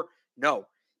 whatever. No.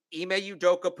 Ime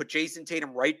Udoka put Jason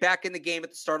Tatum right back in the game at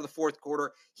the start of the fourth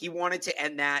quarter. He wanted to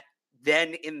end that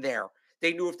then and there.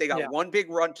 They knew if they got one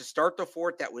big run to start the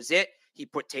fourth, that was it. He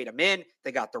put Tatum in.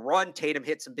 They got the run. Tatum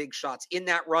hit some big shots in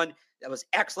that run. That was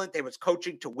excellent. They was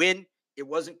coaching to win. It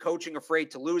wasn't coaching afraid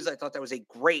to lose. I thought that was a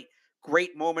great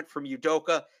moment from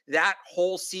Udoka. That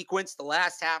whole sequence, the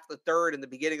last half of the third and the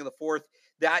beginning of the fourth,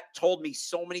 that told me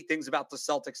so many things about the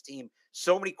Celtics team.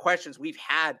 So many questions we've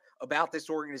had about this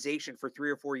organization for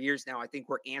 3 or 4 years now, I think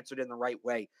were answered in the right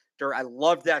way. I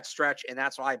love that stretch, and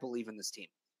that's why I believe in this team.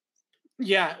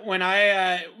 Yeah, when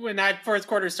that fourth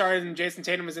quarter started and Jason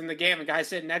Tatum was in the game, a guy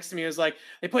sitting next to me was like,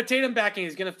 they put Tatum back and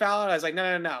he's going to foul out. I was like,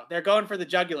 no. They're going for the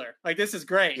jugular. Like, this is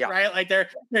great, right? Like, they're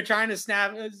trying to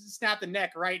snap the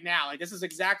neck right now. Like, this is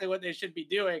exactly what they should be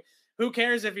doing. Who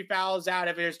cares if he fouls out?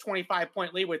 If there's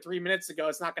 25-point lead with 3 minutes to go,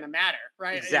 it's not going to matter,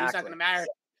 right? Exactly. It's not going to matter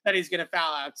that he's going to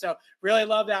foul out. So really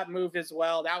love that move as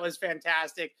well. That was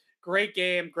fantastic. Great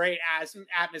game, great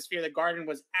atmosphere. The Garden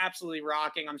was absolutely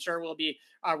rocking. I'm sure we'll be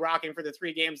rocking for the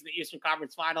 3 games in the Eastern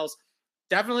Conference Finals.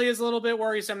 Definitely is a little bit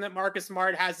worrisome that Marcus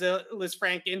Smart has the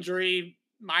Lisfranc injury,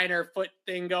 minor foot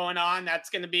thing going on. That's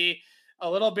going to be a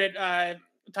little bit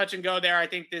touch and go there, I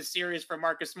think, this series for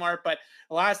Marcus Smart. But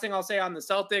the last thing I'll say on the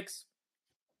Celtics,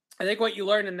 I think what you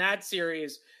learned in that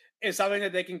series is something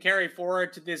that they can carry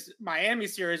forward to this Miami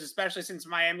series, especially since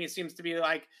Miami seems to be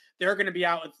like they're going to be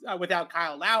out without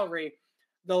Kyle Lowry.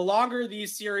 The longer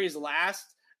these series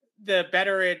last, the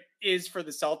better it is for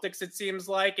the Celtics, it seems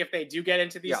like, if they do get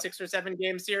into these 6 or 7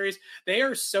 game series. They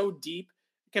are so deep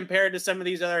compared to some of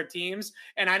these other teams.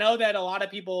 And I know that a lot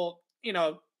of people,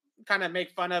 kind of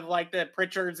make fun of like the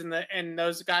Pritchards and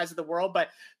those guys of the world, but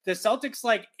the Celtics,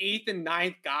 like 8th and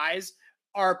 9th guys,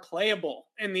 are playable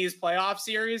in these playoff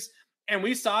series. And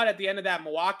we saw it at the end of that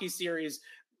Milwaukee series.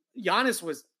 Giannis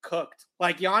was cooked.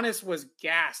 Like, Giannis was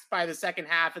gassed by the second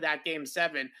half of that game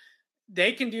 7.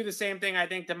 They can do the same thing, I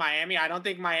think, to Miami. I don't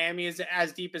think Miami is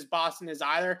as deep as Boston is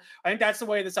either. I think that's the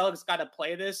way the Celtics got to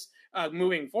play this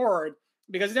moving forward,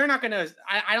 because they're not going to,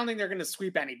 I don't think they're going to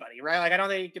sweep anybody, right? Like, I don't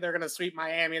think they're going to sweep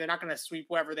Miami. They're not going to sweep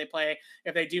whoever they play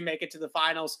if they do make it to the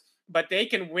finals. But they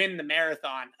can win the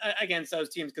marathon against those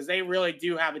teams, because they really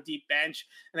do have a deep bench,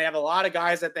 and they have a lot of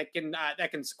guys that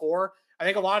can score. I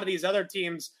think a lot of these other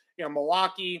teams,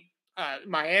 Milwaukee,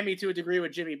 Miami to a degree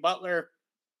with Jimmy Butler,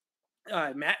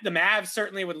 the Mavs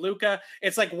certainly with Luka.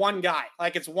 It's like one guy,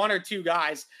 like it's 1 or 2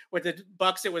 guys. With the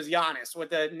Bucks, it was Giannis. With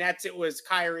the Nets, it was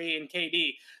Kyrie and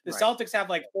KD. The Celtics have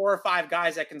like 4 or 5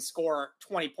 guys that can score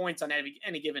 20 points on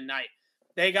any given night.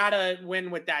 They got to win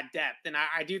with that depth. And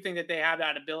I do think that they have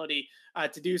that ability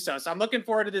to do so. So I'm looking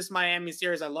forward to this Miami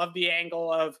series. I love the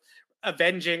angle of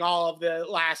avenging all of the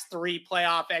last 3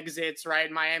 playoff exits, right?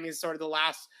 Miami is sort of the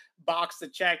last box to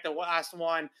check, the last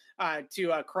one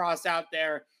to cross out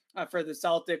there for the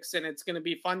Celtics. And it's going to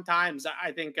be fun times,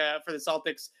 I think, for the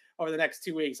Celtics over the next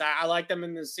 2 weeks. I like them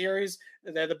in this series.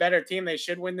 They're the better team. They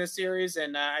should win this series,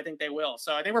 and I think they will.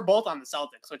 So I think we're both on the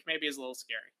Celtics, which maybe is a little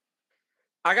scary.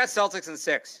 I got Celtics in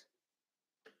 6.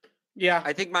 Yeah.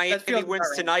 I think Miami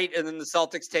wins tonight, and then the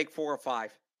Celtics take 4 or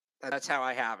 5. That's how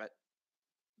I have it.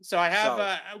 So I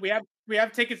have we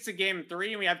have tickets to game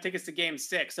 3, and we have tickets to game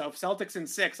 6. So if Celtics in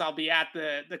 6, I'll be at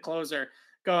the closer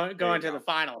going to the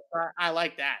final. I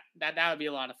like that. That would be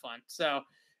a lot of fun. So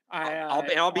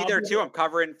I'll be there too. I'm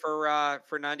covering for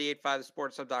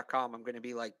 98.5thesportshub.com. I'm going to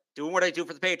be like doing what I do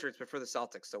for the Patriots, but for the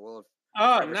Celtics. So we'll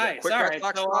have nice. All right.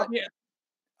 So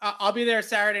I'll be there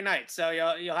Saturday night. So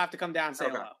you'll have to come down and say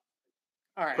hello.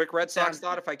 All right. Quick Red Sox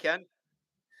thought, if I can.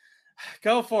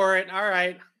 Go for it. All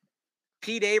right.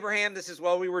 Pete Abraham, this is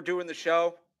while we were doing the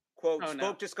show, quote,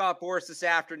 spoke to Scott Boras this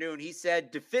afternoon. He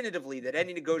said definitively that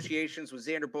any negotiations with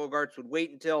Xander Bogaerts would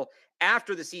wait until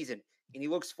after the season, and he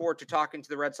looks forward to talking to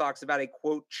the Red Sox about a,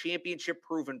 quote,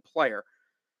 championship-proven player.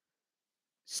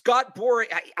 Scott Boras,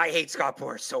 I hate Scott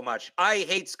Boras so much.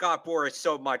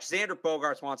 Xander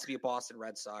Bogaerts wants to be a Boston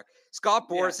Red Sox. Scott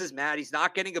Boras is mad. He's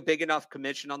not getting a big enough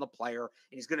commission on the player,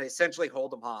 and he's going to essentially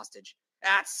hold him hostage.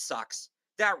 That sucks.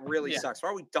 That really sucks. Why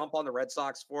are we dump on the Red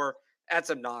Sox for? That's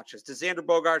obnoxious. Does Xander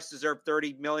Bogaerts deserve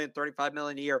 $30 million, $35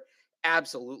 million a year?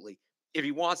 Absolutely. If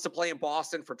he wants to play in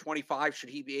Boston for 25, should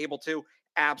he be able to?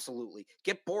 Absolutely.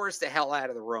 Get Boras the hell out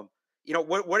of the room. You know,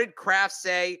 what did Kraft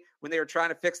say when they were trying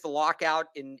to fix the lockout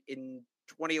in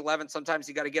 2011? Sometimes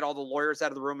you got to get all the lawyers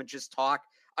out of the room and just talk.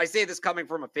 I say this coming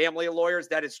from a family of lawyers.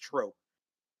 That is true.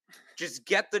 Just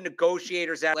get the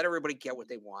negotiators out. Let everybody get what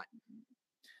they want.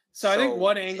 So I think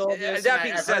one angle of this, that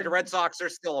being said, the Red Sox are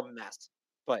still a mess.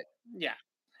 But yeah,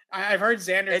 I've heard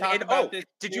Xander talk about this.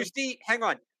 Did you see? Hang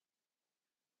on.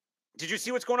 Did you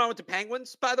see what's going on with the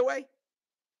Penguins? By the way,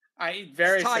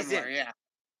 very similar.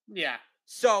 Yeah.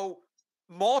 So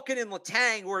Malkin and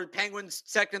Letang were Penguins'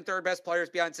 second and third best players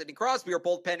behind Sidney Crosby, are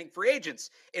both pending free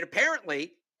agents, and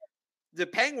apparently the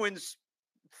Penguins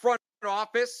front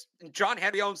office, and John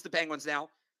Henry owns the Penguins now,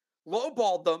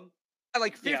 lowballed them at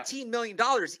like $15 million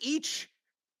each.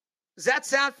 Does that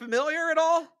sound familiar at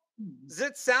all? Does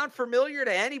it sound familiar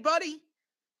to anybody?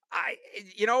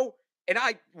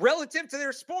 Relative to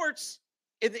their sports,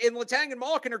 in Letang and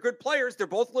Malkin are good players. They're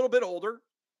both a little bit older.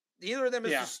 Neither of them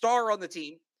is a star on the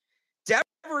team.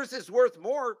 Devers is worth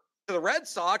more to the Red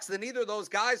Sox than either of those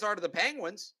guys are to the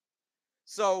Penguins.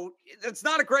 So it's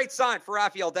not a great sign for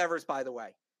Rafael Devers, by the way,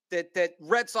 that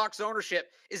Red Sox ownership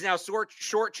is now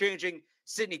shortchanging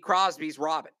Sidney Crosby's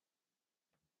Robin.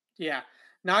 Yeah,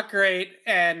 not great.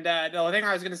 And the only thing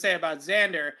I was going to say about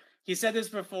Xander, he said this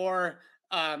before.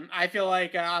 I feel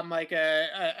like I'm like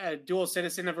a dual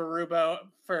citizen of Aruba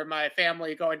for my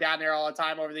family, going down there all the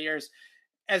time over the years.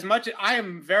 As much as I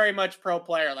am very much pro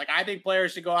player, like I think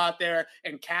players should go out there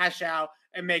and cash out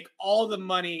and make all the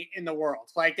money in the world.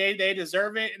 Like they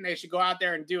deserve it and they should go out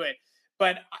there and do it.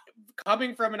 But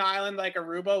coming from an island like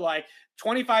Aruba, like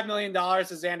 $25 million to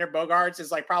Xander Bogaerts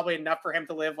is like probably enough for him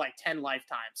to live like 10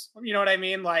 lifetimes. You know what I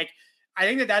mean? Like, I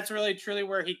think that's really truly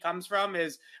where he comes from.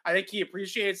 Is I think he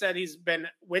appreciates that he's been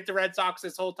with the Red Sox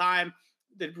this whole time.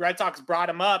 The Red Sox brought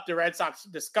him up. The Red Sox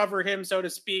discovered him, so to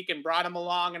speak, and brought him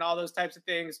along and all those types of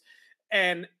things.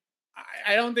 And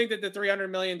I don't think that the $300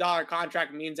 million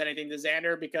contract means anything to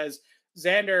Xander, because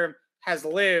Xander has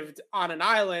lived on an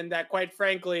island that, quite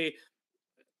frankly,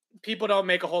 people don't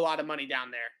make a whole lot of money down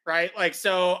there, right? Like,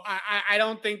 so I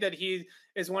don't think that he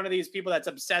is one of these people that's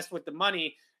obsessed with the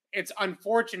money. It's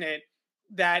unfortunate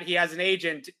that he has an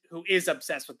agent who is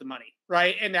obsessed with the money,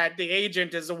 right? And that the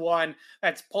agent is the one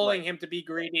that's pulling him to be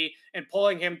greedy and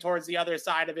pulling him towards the other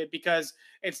side of it, because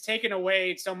it's taken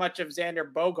away so much of Xander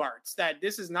Bogaerts, that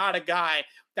this is not a guy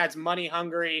that's money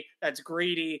hungry, that's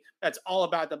greedy, that's all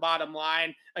about the bottom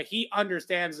line. Like, he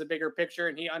understands the bigger picture,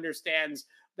 and he understands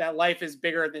that life is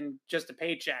bigger than just a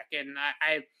paycheck. And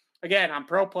Again, I'm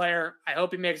pro player. I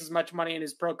hope he makes as much money in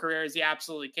his pro career as he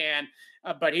absolutely can.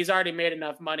 But he's already made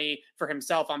enough money for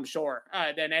himself, I'm sure,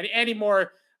 than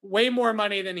way more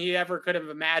money than he ever could have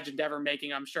imagined ever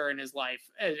making, I'm sure, in his life,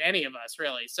 as any of us,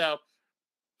 really. So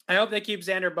I hope they keep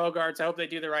Xander Bogaerts. I hope they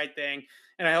do the right thing.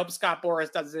 And I hope Scott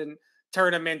Boras doesn't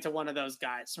turn him into one of those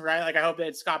guys, right? Like, I hope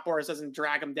that Scott Boras doesn't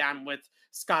drag him down with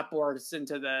Scott Boras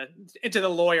into the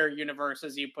lawyer universe,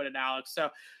 as you put it, Alex. So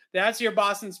that's your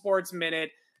Boston Sports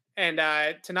Minute. And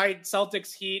tonight,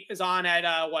 Celtics Heat is on at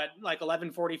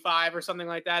 11:45 or something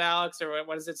like that, Alex? Or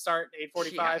what does it start?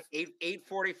 8:45? Yeah,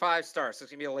 8:45 starts. So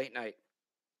it's gonna be a late night.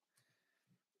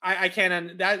 I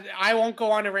can't. I won't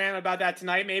go on a rant about that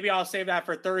tonight. Maybe I'll save that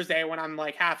for Thursday when I'm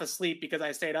like half asleep because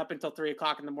I stayed up until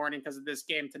 3:00 in the morning because of this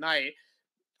game tonight.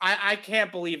 I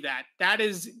can't believe that. That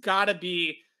is gotta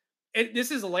be.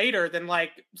 This is later than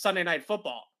like Sunday Night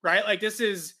Football, right? Like, this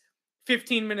is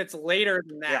 15 minutes later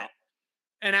than that. Yeah.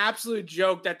 An absolute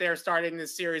joke that they're starting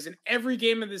this series. And every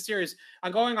game of the series,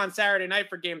 I'm going on Saturday night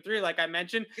for game 3, like I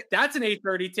mentioned. That's an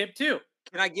 8:30 tip too.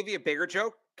 Can I give you a bigger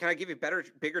joke? Can I give you a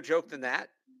bigger joke than that?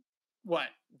 What?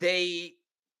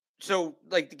 So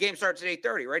the game starts at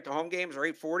 8:30, right? The home games are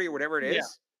 8:40 or whatever it is. Yeah.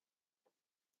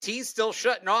 T's still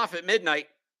shutting off at midnight.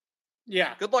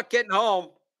 Yeah. Good luck getting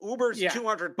home. Uber's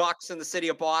 $200 in the city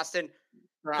of Boston.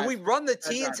 Right. Can we run the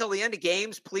T until the end of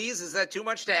games, please? Is that too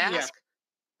much to ask?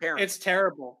 Yeah. It's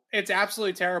terrible. It's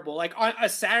absolutely terrible. Like, on a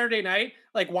Saturday night,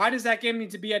 Like, why does that game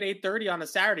need to be at 8:30 on a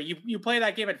Saturday? You play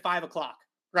that game at 5:00,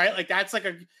 right? Like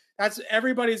that's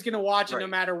everybody's going to watch it no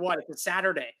matter what. It's a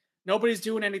Saturday. Nobody's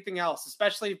doing anything else,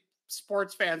 especially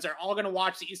sports fans are all going to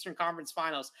watch the Eastern Conference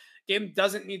Finals. Game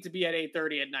doesn't need to be at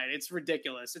 8:30 at night. It's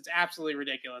ridiculous. It's absolutely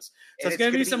ridiculous. So it's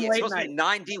going to be some late night.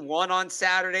 91 on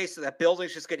Saturday, so that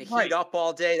building's just going to heat up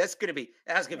all day. That's going to be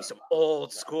some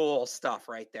old school stuff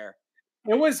right there.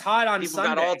 It was hot on People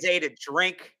Sunday. Got all day to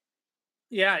drink.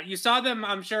 Yeah, you saw them,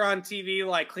 I'm sure, on TV,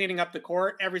 like cleaning up the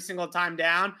court every single time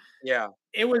down. Yeah.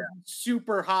 It was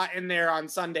super hot in there on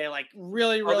Sunday, like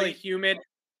really, really humid.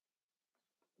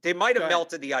 They might have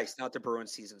melted the ice now that the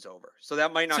Bruins season's over. So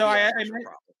that might not be a problem.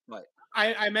 But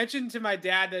I mentioned to my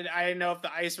dad that I didn't know if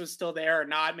the ice was still there or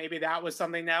not. Maybe that was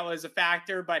something that was a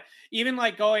factor. But even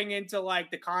like going into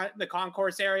like the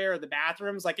concourse area or the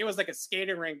bathrooms, like it was like a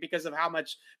skating rink because of how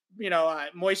much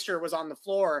moisture was on the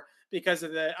floor because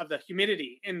of the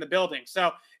humidity in the building.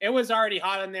 So it was already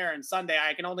hot in there on Sunday.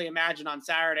 I can only imagine on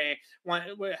Saturday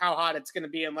how hot it's going to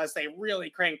be unless they really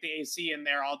crank the AC in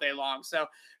there all day long. So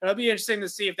it'll be interesting to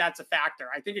see if that's a factor.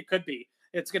 I think it could be.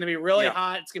 It's going to be really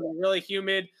hot. It's going to be really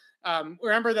humid.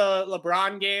 Remember the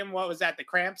LeBron game? What was that? The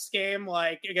Cramps game,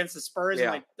 like against the Spurs in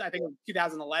I think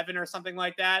 2011 or something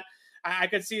like that. I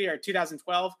could see, or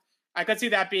 2012. I could see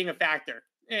that being a factor.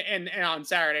 And on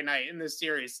Saturday night in this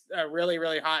series, really,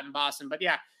 really hot in Boston. But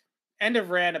yeah, end of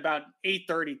rant about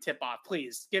 8:30 tip off.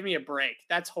 Please give me a break.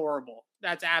 That's horrible.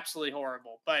 That's absolutely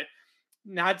horrible. But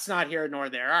that's not here nor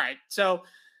there. All right. So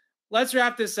let's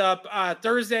wrap this up.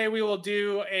 Thursday, we will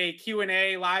do a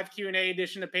Q&A, live Q&A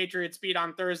edition of Patriots Beat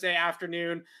on Thursday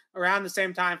afternoon around the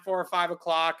same time, 4 or 5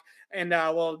 o'clock. And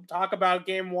we'll talk about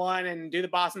game one and do the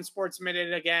Boston Sports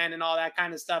Minute again and all that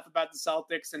kind of stuff about the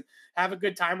Celtics and have a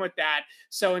good time with that.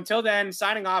 So until then,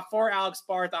 signing off for Alex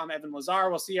Barth, I'm Evan Lazar.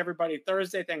 We'll see everybody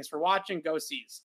Thursday. Thanks for watching. Go Seas.